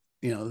upset,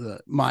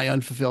 my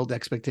unfulfilled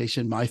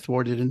expectation, my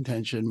thwarted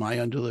intention, my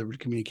undelivered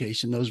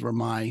communication. Those were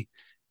my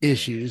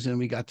issues. And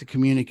we got to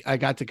communicate. I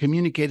got to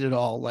communicate it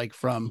all, like,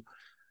 from,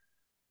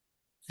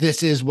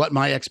 this is what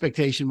my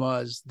expectation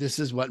was. This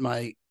is what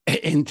my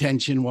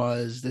intention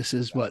was. This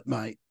is what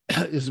this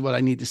is what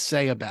I need to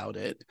say about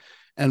it.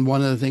 And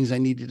one of the things I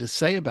needed to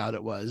say about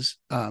it was,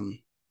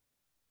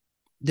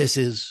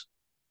 this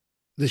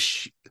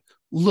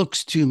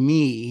looks to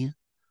me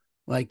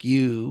like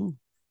you,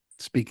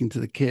 speaking to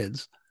the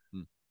kids.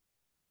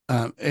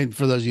 And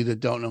for those of you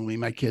that don't know me,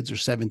 my kids are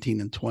 17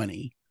 and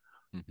 20.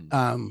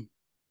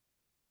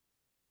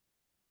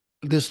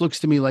 This looks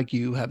to me like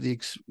you have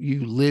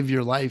you live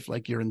your life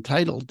like you're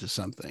entitled to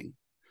something,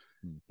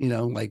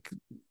 like,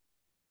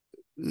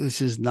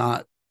 this is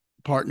not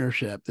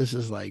partnership. This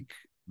is like,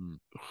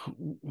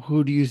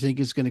 who do you think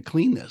is going to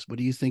clean this? What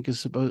do you think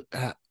is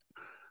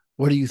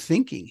what are you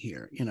thinking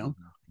here?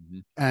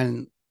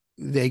 And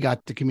they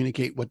got to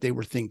communicate what they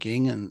were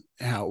thinking and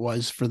how it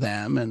was for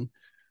them.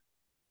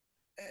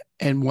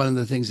 And one of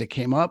the things that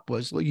came up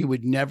was, well, you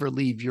would never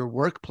leave your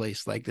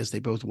workplace like this. They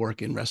both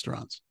work in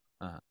restaurants.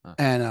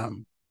 And I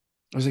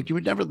was like, you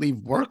would never leave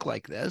work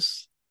like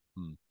this.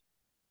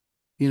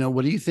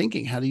 What are you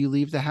thinking? How do you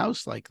leave the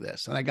house like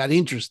this? And I got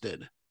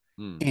interested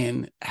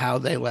in how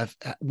they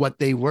left, what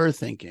they were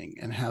thinking,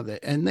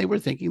 and they were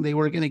thinking they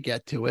were going to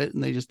get to it,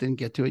 and they just didn't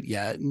get to it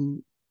yet.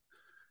 And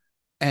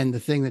the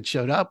thing that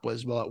showed up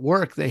was, well, at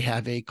work, they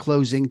have a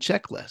closing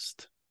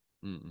checklist.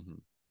 I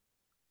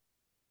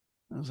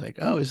was like,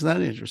 oh, isn't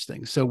that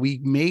interesting? So we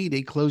made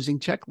a closing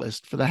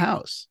checklist for the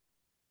house.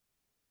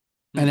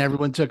 And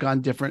everyone took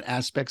on different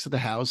aspects of the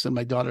house. And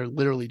my daughter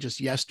literally just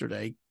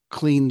yesterday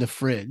cleaned the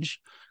fridge,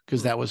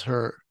 because that was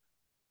her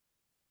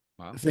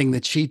thing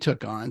that she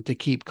took on to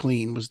keep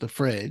clean, was the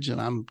fridge. And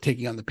I'm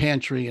taking on the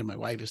pantry, and my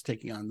wife is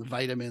taking on the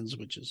vitamins,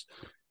 which is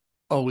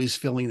always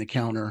filling the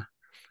counter.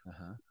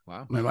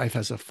 My wife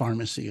has a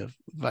pharmacy of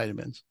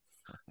vitamins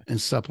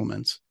and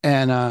supplements.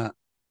 And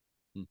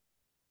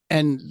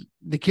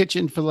the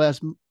kitchen for the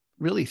last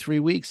really 3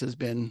 weeks has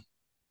been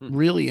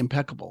really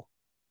impeccable.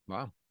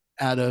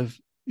 Out of,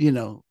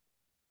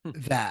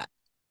 that,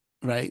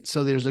 right?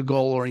 So there's a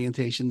goal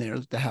orientation there,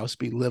 that the house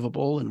be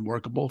livable and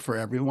workable for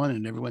everyone,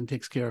 and everyone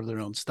takes care of their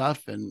own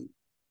stuff, and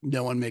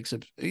no one makes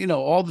it,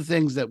 all the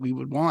things that we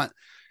would want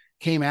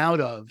came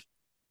out of,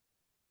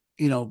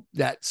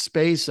 that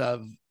space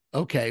of,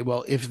 okay,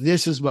 well, if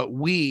this is what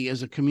we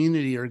as a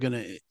community are going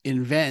to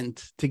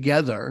invent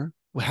together,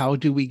 how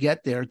do we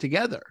get there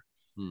together?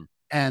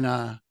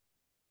 And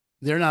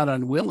they're not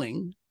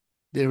unwilling.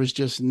 There was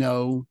just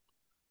no,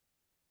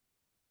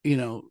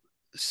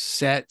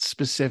 set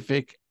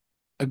specific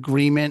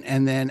agreement,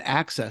 and then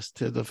access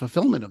to the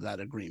fulfillment of that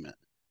agreement.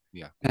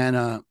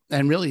 And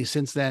really,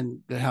 since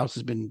then, the house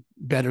has been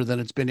better than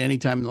it's been any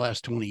time in the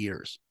last 20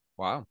 years.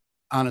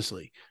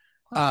 Honestly,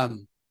 out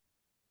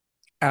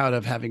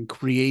of having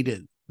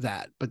created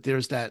that. But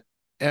there's that,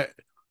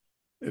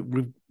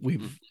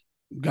 we've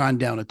gone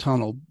down a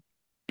tunnel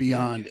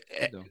beyond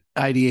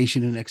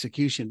ideation and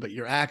execution, but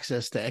your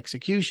access to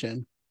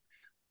execution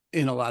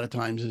in a lot of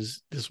times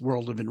is this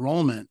world of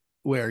enrollment,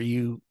 where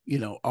you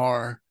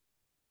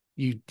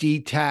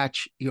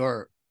detach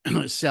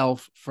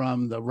yourself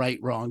from the right,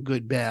 wrong,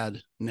 good,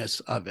 badness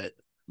of it,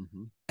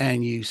 Mm-hmm.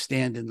 and you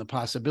stand in the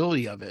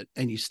possibility of it,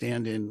 and you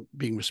stand in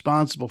being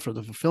responsible for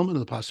the fulfillment of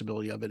the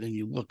possibility of it, and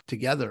you look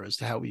together as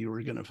to how you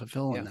were going to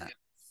fulfill in that.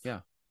 Yeah.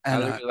 I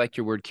And really like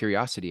your word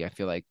curiosity. I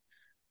feel like,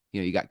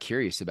 you got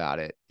curious about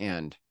it.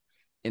 And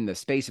in the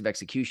space of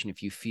execution,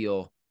 if you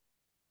feel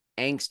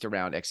angst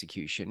around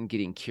execution,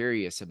 getting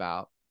curious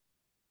about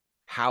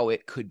how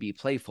it could be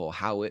playful,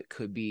 how it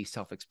could be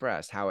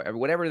self-expressed, however,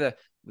 whatever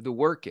the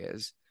work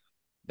is,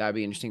 that'd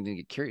be interesting to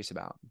get curious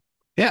about.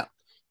 yeah,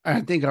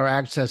 I think our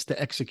access to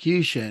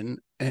execution,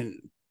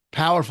 and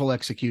powerful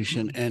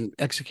execution, and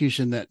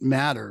execution that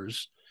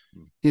matters,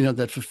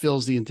 that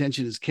fulfills the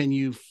intention, is, can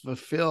you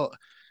fulfill,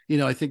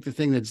 I think the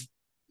thing that's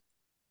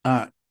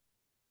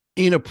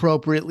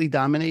inappropriately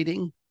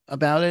dominating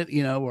about it,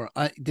 or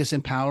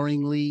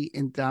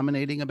disempoweringly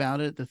dominating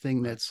about it, the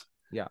thing that's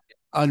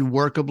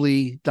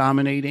unworkably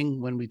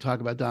dominating, when we talk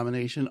about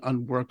domination,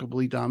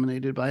 unworkably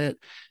dominated by it,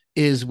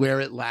 is where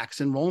it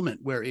lacks enrollment,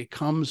 where it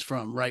comes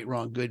from right,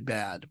 wrong, good,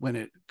 bad, when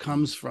it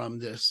comes from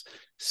this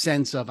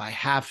sense of I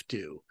have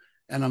to,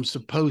 and I'm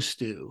supposed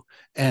to,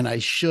 and I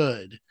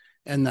should,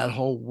 and that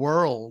whole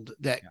world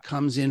that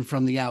comes in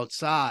from the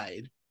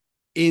outside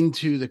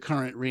into the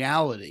current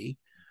reality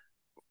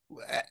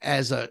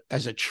as a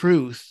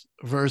truth,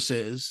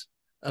 versus,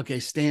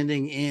 okay,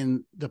 standing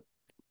in the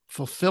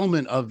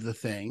fulfillment of the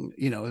thing,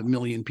 a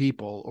million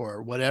people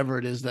or whatever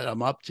it is that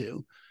I'm up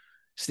to,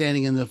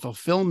 standing in the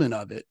fulfillment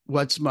of it.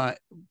 What's my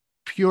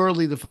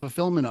purely the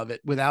fulfillment of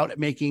it without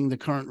making the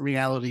current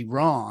reality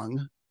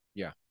wrong?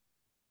 Yeah.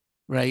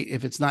 Right.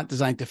 If it's not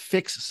designed to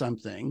fix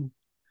something,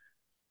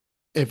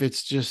 if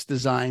it's just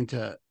designed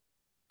to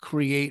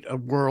create a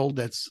world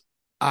that's,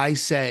 I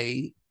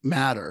say,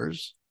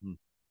 matters,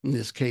 in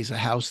this case, a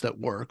house that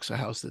works, a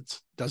house that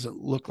doesn't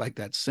look like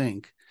that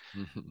sink.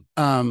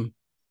 How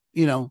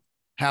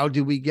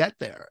do we get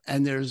there?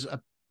 And there's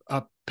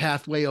a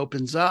pathway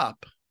opens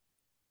up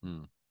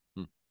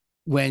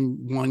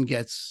when one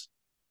gets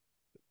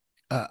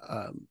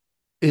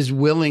is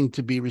willing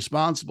to be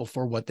responsible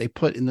for what they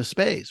put in the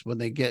space. When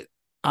they get,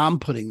 I'm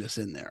putting this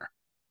in there.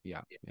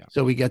 Yeah.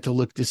 So we get to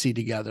look to see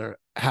together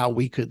how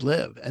we could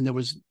live. And there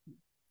was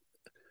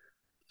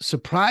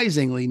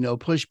surprisingly no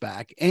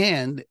pushback,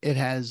 and it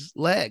has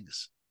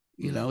legs.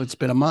 It's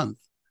been a month.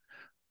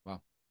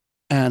 Wow.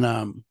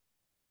 And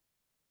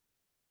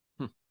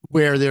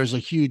where there's a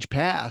huge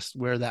past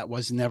where that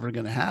was never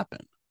going to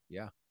happen.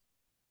 Yeah.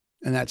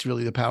 And that's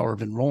really the power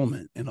of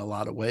enrollment in a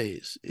lot of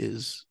ways,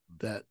 is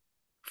that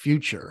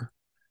future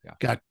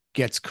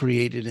gets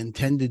created,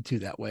 intended to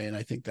that way. And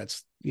I think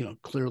that's,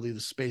 clearly the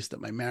space that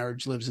my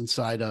marriage lives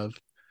inside of.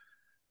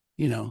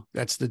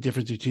 That's the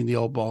difference between the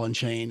old ball and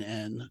chain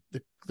and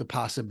the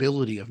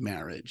possibility of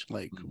marriage.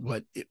 Like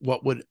what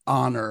would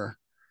honor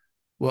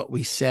what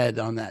we said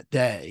on that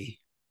day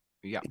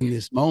in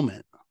this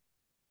moment.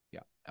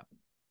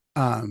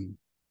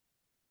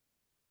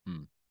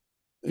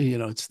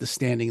 It's the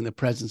standing in the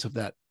presence of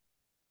that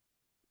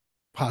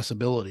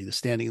possibility, the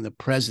standing in the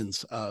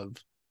presence of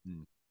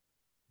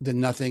the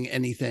nothing,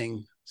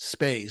 anything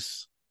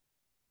space,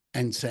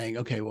 and saying,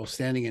 okay, well,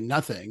 standing in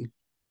nothing,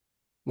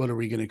 what are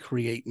we going to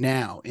create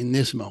now in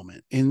this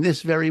moment, in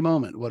this very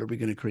moment? What are we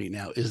going to create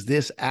now? Is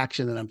this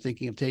action that I'm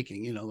thinking of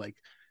taking, like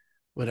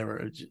whatever,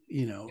 I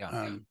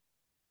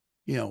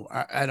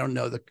don't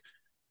know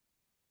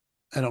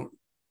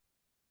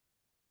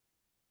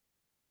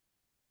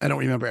I don't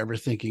remember ever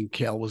thinking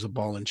kale was a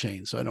ball and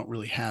chain. So I don't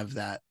really have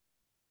that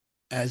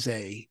as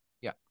a.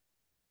 Yeah.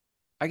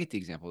 I get the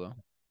example though.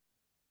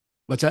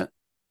 What's that?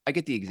 I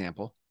get the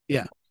example.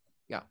 Yeah.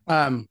 Yeah.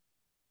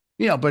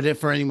 But if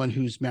for anyone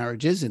whose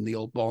marriage is in the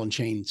old ball and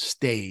chain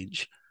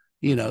stage,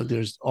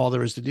 there's all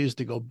there is to do is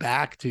to go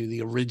back to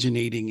the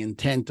originating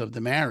intent of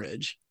the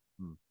marriage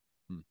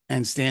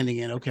and standing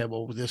in, okay,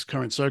 well, with this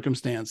current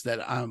circumstance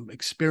that I'm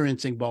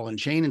experiencing ball and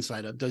chain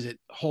inside of, does it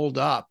hold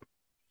up?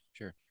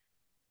 Sure.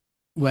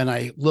 When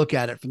I look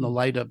at it from the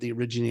light of the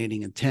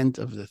originating intent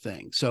of the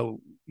thing.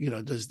 So,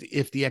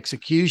 if the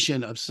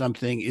execution of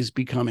something is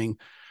becoming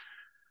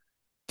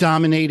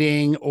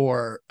dominating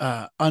or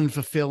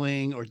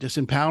unfulfilling or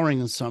disempowering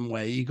in some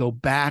way, you go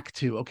back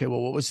to, okay,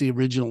 well, what was the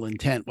original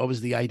intent? What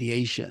was the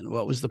ideation?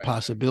 What was the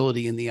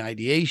possibility in the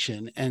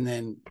ideation? And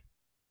then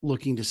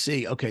looking to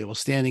see, okay, well,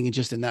 standing in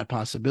just in that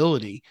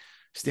possibility,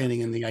 standing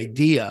in the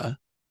idea,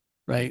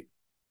 right?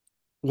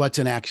 What's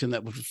an action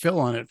that would fulfill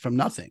on it from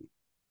nothing?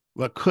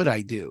 What could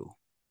I do?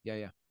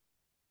 Yeah.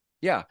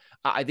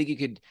 I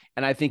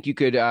think you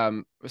could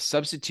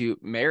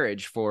substitute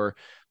marriage for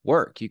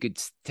work. You could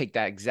take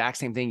that exact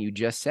same thing you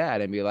just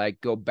said and be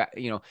like, go back,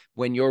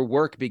 when your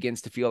work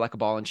begins to feel like a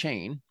ball and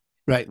chain,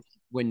 right?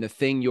 When the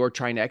thing you're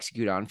trying to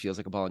execute on feels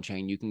like a ball and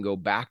chain, you can go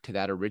back to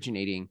that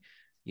originating,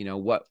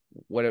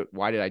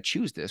 why did I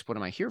choose this? What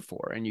am I here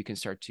for? And you can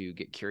start to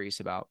get curious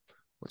about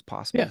what's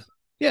possible.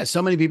 Yeah.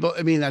 So many people,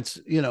 I mean, that's,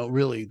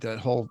 really the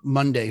whole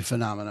Monday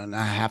phenomenon.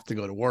 I have to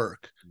go to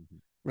work,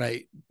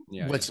 right?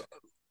 What's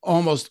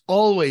almost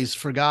always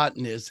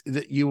forgotten is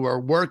that you are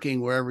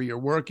working wherever you're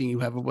working. You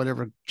have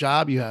whatever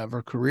job you have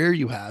or career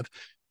you have.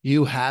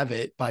 You have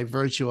it by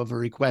virtue of a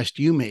request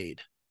you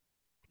made.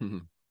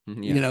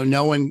 Yeah.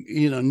 No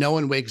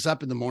one wakes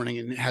up in the morning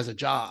and has a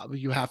job.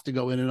 You have to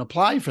go in and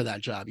apply for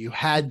that job. You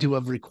had to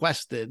have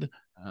requested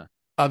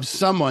of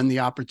someone the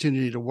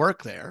opportunity to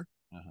work there.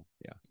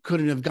 Yeah.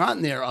 Couldn't have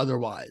gotten there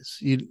otherwise.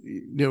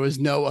 There was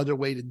no other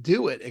way to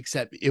do it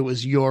except it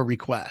was your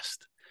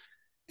request.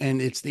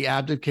 And it's the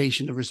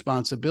abdication of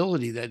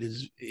responsibility that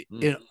is,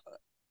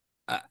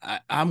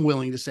 I'm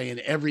willing to say in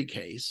every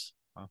case,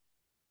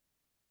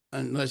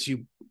 unless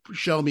you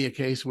show me a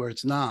case where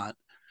it's not,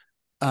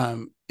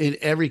 in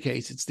every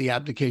case, it's the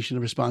abdication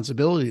of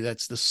responsibility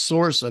that's the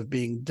source of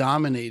being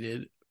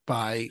dominated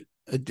by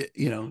a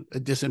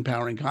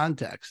disempowering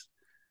context.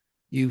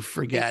 You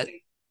forget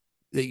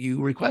that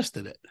you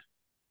requested it.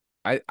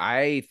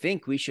 I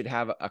think we should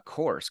have a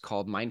course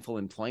called Mindful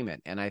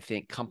Employment, and I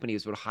think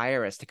companies would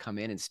hire us to come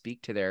in and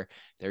speak to their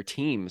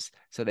teams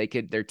so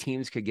their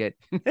teams could get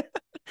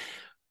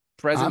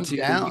present to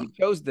you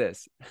chose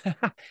this.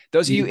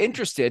 Those of you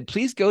interested,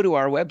 please go to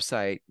our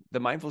website,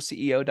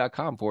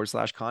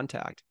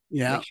 themindfulceo.com/contact.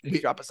 Yeah. Make sure to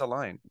drop us a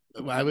line.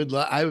 I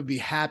would be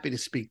happy to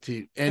speak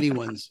to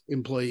anyone's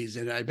employees.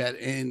 And I bet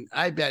in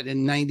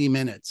 90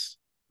 minutes.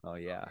 Oh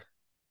yeah.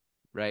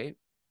 Right.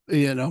 1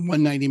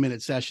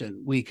 90-minute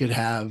session, we could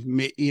have,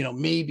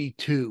 maybe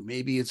two,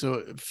 maybe it's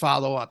a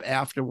follow up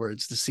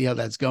afterwards to see how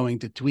that's going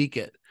to tweak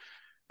it.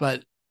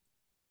 But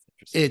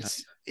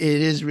it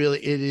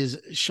is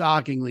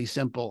shockingly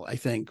simple, I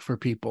think, for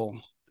people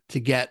to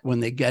get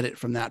when they get it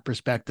from that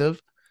perspective.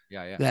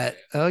 Yeah. That,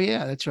 oh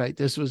yeah, that's right.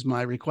 This was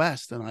my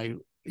request. And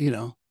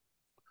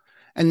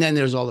and then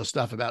there's all the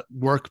stuff about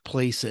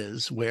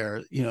workplaces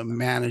where,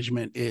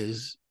 management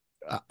is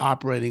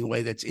operating a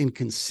way that's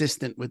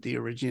inconsistent with the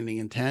originating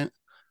intent.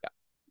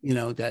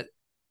 That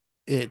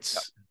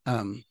it's,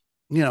 I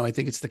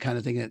think it's the kind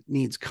of thing that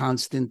needs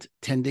constant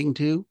tending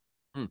to.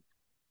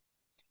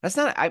 That's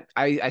not,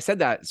 I said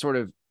that sort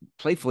of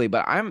playfully,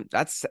 but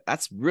that's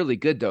really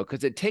good though,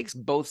 because it takes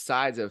both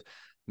sides of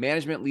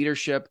management,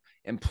 leadership,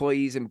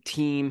 employees, and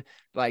team,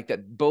 like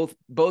that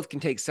both can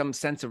take some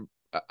sense of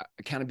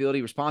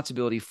accountability,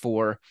 responsibility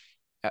for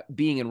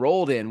being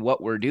enrolled in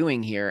what we're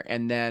doing here.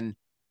 And then,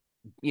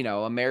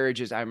 a marriage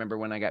is, I remember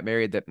when I got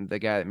married, that the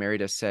guy that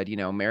married us said,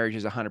 marriage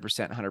is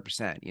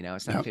 100%,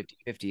 it's not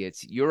 50-50.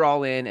 It's you're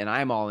all in and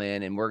I'm all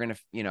in, and we're going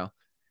to,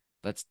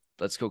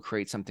 let's go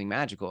create something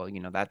magical.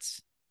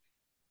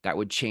 That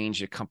would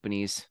change a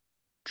company's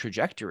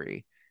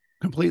trajectory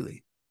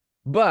completely.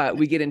 But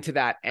we get into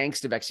that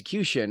angst of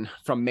execution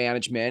from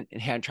management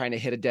and trying to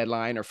hit a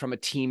deadline, or from a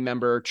team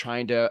member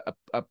trying to,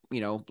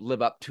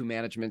 live up to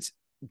management's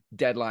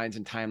deadlines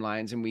and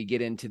timelines. And we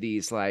get into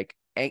these like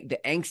the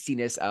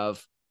angstiness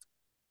of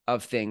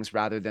things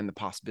rather than the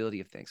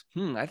possibility of things.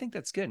 I think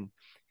that's good.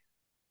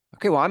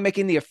 Okay. Well, I'm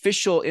making the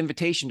official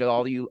invitation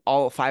to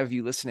all 5 of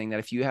you listening, that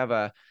if you have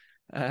a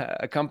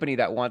company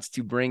that wants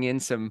to bring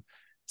in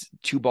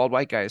two bald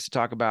white guys to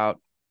talk about,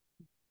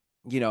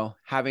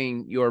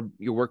 having your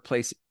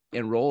workplace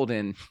enrolled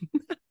in,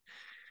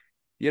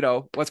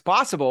 what's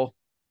possible,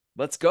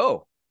 let's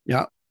go.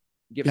 Yeah.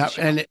 Yeah.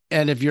 And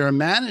if you're in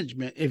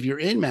management,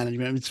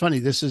 it's funny.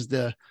 This is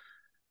the,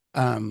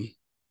 my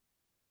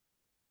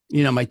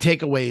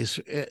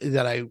takeaways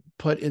that I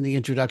put in the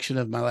introduction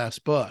of my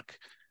last book.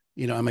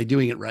 Am I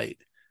doing it right?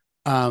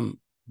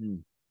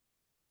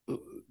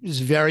 Is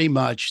very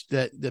much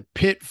the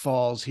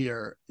pitfalls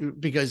here,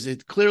 because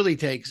it clearly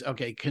takes,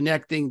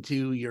 connecting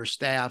to your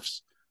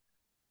staff's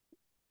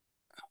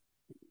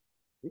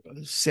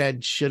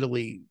said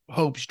shittily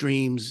hopes,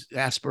 dreams,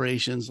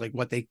 aspirations, like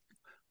what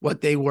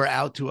they were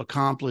out to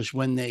accomplish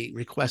when they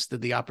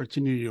requested the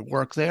opportunity to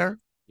work there.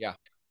 Yeah.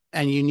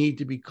 And you need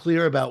to be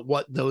clear about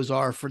what those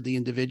are for the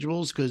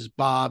individuals, because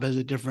Bob has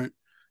a different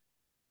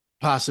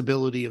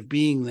possibility of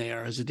being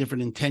there, has a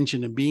different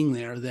intention of being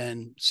there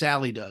than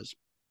Sally does.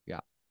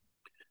 Yeah.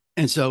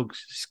 And so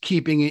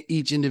keeping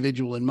each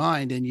individual in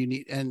mind,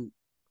 and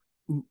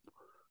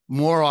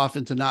more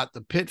often than not,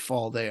 the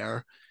pitfall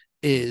there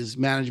is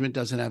management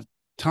doesn't have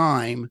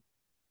time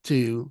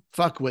to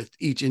fuck with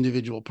each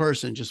individual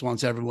person, just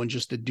wants everyone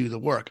just to do the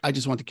work. I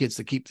just want the kids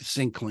to keep the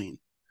sink clean.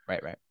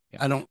 Right.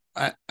 Yeah.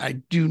 I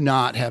do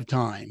not have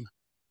time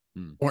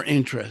or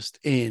interest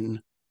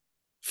in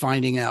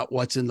finding out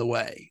what's in the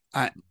way.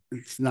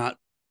 It's not,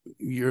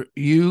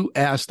 you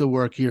asked to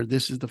work here.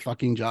 This is the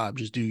fucking job.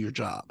 Just do your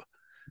job.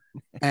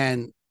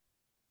 And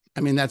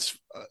I mean, that's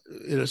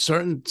in a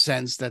certain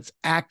sense, that's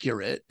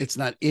accurate. It's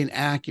not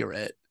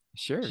inaccurate.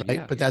 Sure. Right?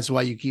 Yeah. But that's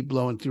why you keep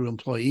blowing through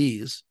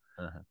employees,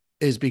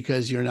 is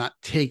because you're not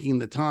taking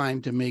the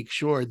time to make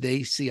sure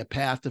they see a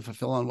path to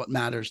fulfill on what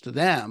matters to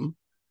them.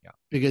 Yeah.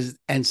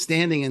 And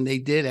they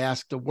did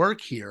ask to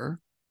work here.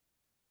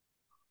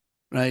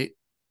 Right.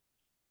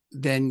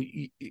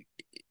 Then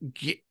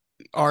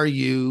are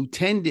you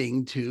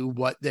tending to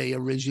what they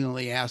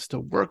originally asked to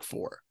work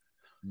for?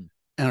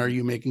 And are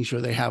you making sure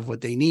they have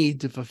what they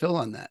need to fulfill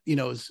on that?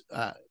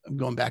 I'm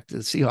going back to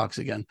the Seahawks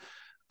again.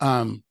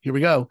 Here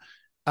we go.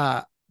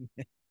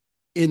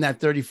 In that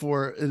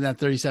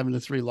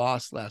 37-3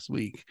 loss last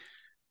week,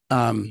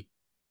 um,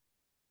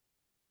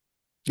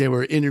 they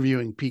were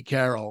interviewing Pete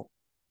Carroll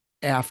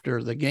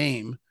after the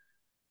game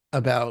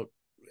about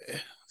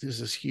there's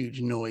this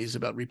huge noise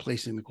about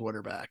replacing the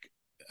quarterback.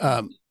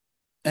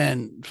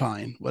 And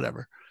fine,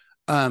 whatever.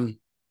 And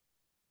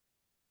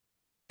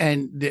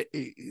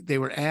they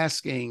were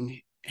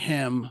asking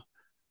him,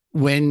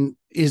 when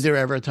is there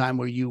ever a time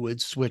where you would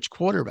switch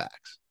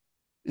quarterbacks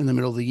in the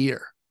middle of the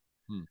year?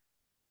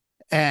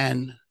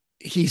 And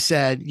he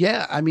said,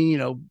 yeah, I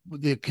mean,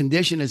 the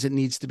condition is it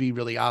needs to be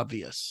really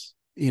obvious.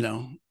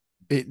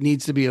 It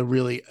needs to be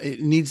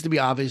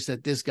obvious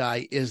that this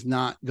guy is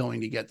not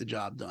going to get the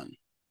job done.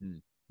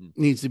 It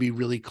needs to be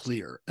really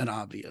clear and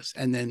obvious.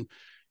 And then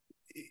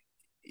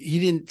he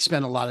didn't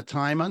spend a lot of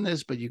time on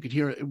this, but you could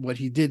hear what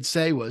he did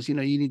say was, you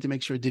need to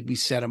make sure, did we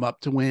set him up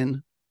to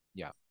win?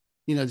 Yeah.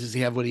 Does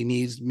he have what he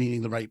needs,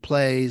 meaning the right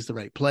plays, the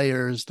right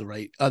players, the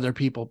right other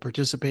people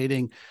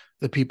participating,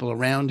 the people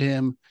around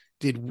him?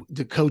 Did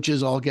the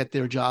coaches all get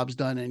their jobs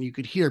done? And you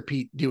could hear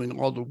Pete doing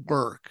all the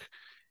work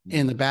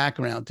in the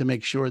background to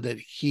make sure that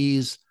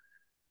he's,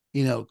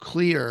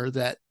 clear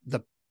that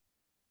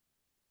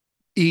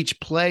each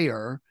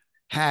player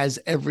has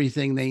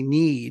everything they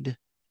need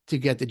to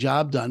get the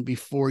job done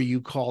before you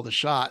call the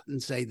shot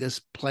and say this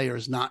player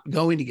is not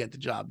going to get the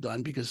job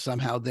done because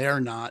somehow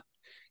they're not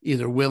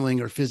either willing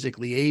or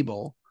physically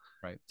able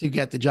to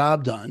get the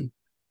job done.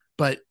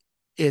 But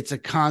it's a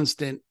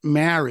constant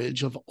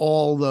marriage of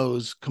all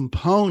those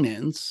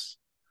components.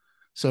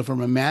 So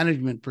from a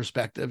management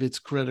perspective, it's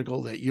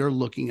critical that you're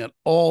looking at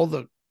all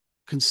the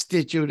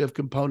constitutive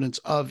components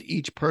of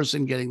each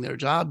person getting their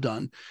job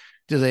done.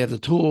 Do they have the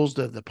tools?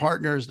 Do they have the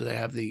partners?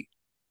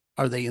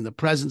 Are they in the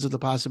presence of the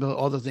possibility?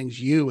 All the things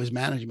you as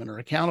management are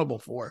accountable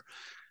for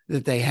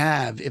that they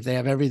have, if they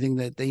have everything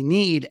that they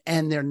need,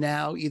 and they're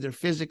now either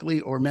physically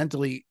or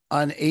mentally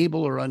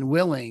unable or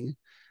unwilling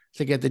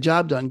to get the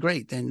job done,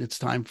 great. Then it's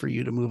time for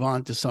you to move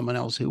on to someone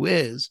else who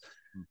is.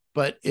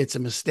 But it's a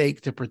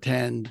mistake to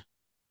pretend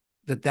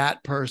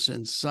that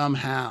person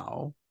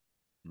somehow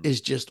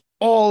is just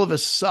all of a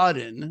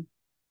sudden,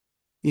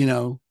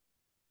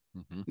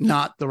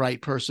 not the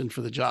right person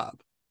for the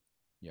job.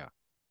 Yeah.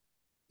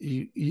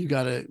 You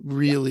got to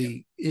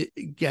really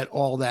get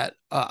all that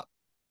up.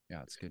 Yeah,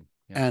 that's good.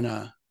 Yeah.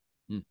 And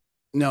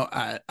no,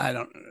 I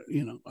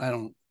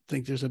don't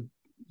think there's a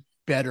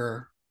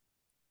better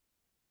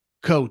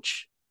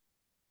coach.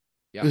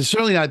 Yeah. There's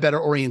certainly not a better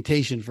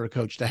orientation for a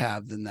coach to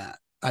have than that.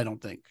 I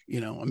don't think,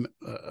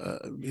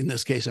 in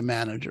this case, a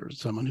manager,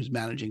 someone who's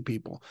managing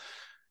people.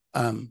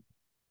 Do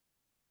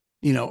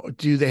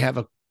they have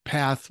a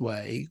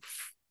pathway?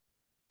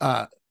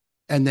 And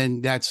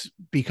then that's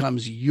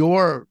becomes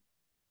your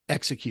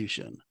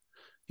execution.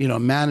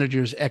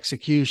 Manager's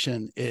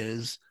execution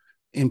is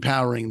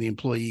empowering the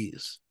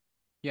employees.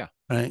 Yeah.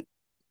 Right.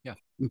 Yeah.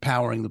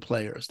 Empowering the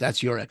players.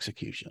 That's your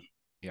execution.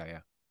 Yeah. Yeah.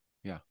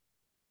 Yeah.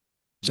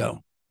 So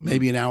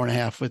maybe an hour and a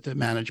half with the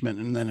management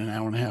and then an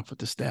hour and a half with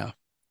the staff.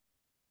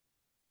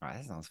 All right.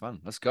 That sounds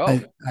fun. Let's go.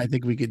 I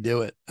think we could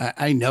do it.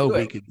 I know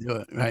we could do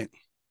it. Right.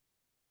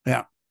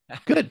 Yeah.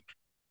 Good.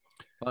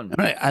 Fun.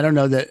 All right. I don't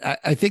know that.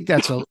 I think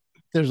there's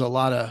a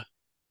lot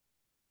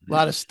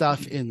of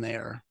stuff in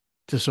there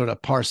to sort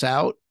of parse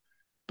out,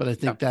 but I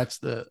think that's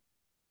the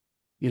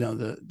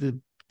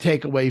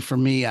takeaway for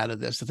me out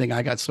of this. The thing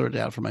I got sorted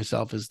out for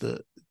myself is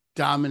the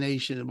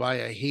domination, and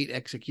why I hate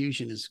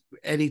execution is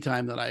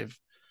anytime that I've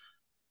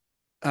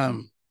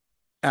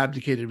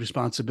abdicated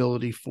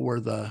responsibility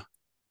for the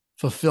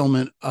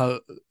fulfillment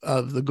of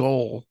the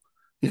goal,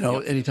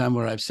 anytime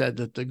where I've said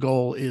that the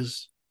goal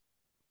is,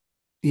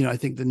 I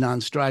think the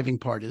non-striving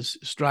part is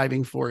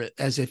striving for it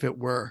as if it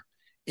were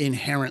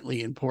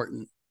inherently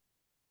important.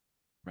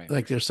 Right.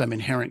 Like there's some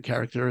inherent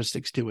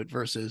characteristics to it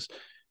versus,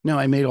 no,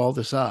 I made all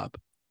this up.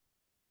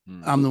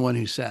 I'm the one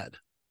who said.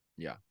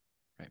 Yeah.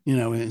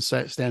 Right.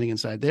 Standing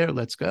inside there,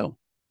 let's go.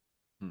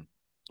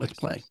 Let's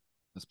play.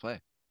 Let's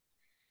play.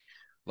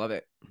 Love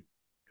it.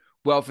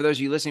 Well, for those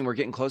of you listening, we're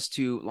getting close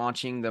to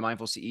launching the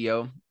Mindful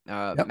CEO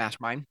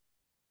Mastermind.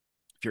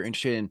 If you're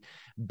interested in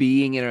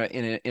being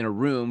in a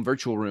room,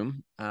 virtual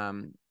room,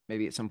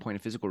 maybe at some point a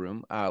physical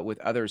room, with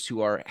others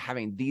who are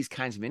having these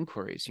kinds of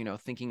inquiries,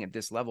 thinking at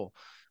this level,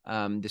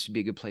 this would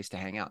be a good place to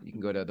hang out. You can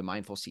go to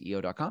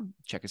themindfulceo.com,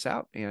 check us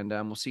out, and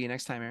we'll see you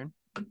next time, Aaron.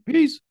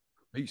 Peace.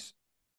 Peace.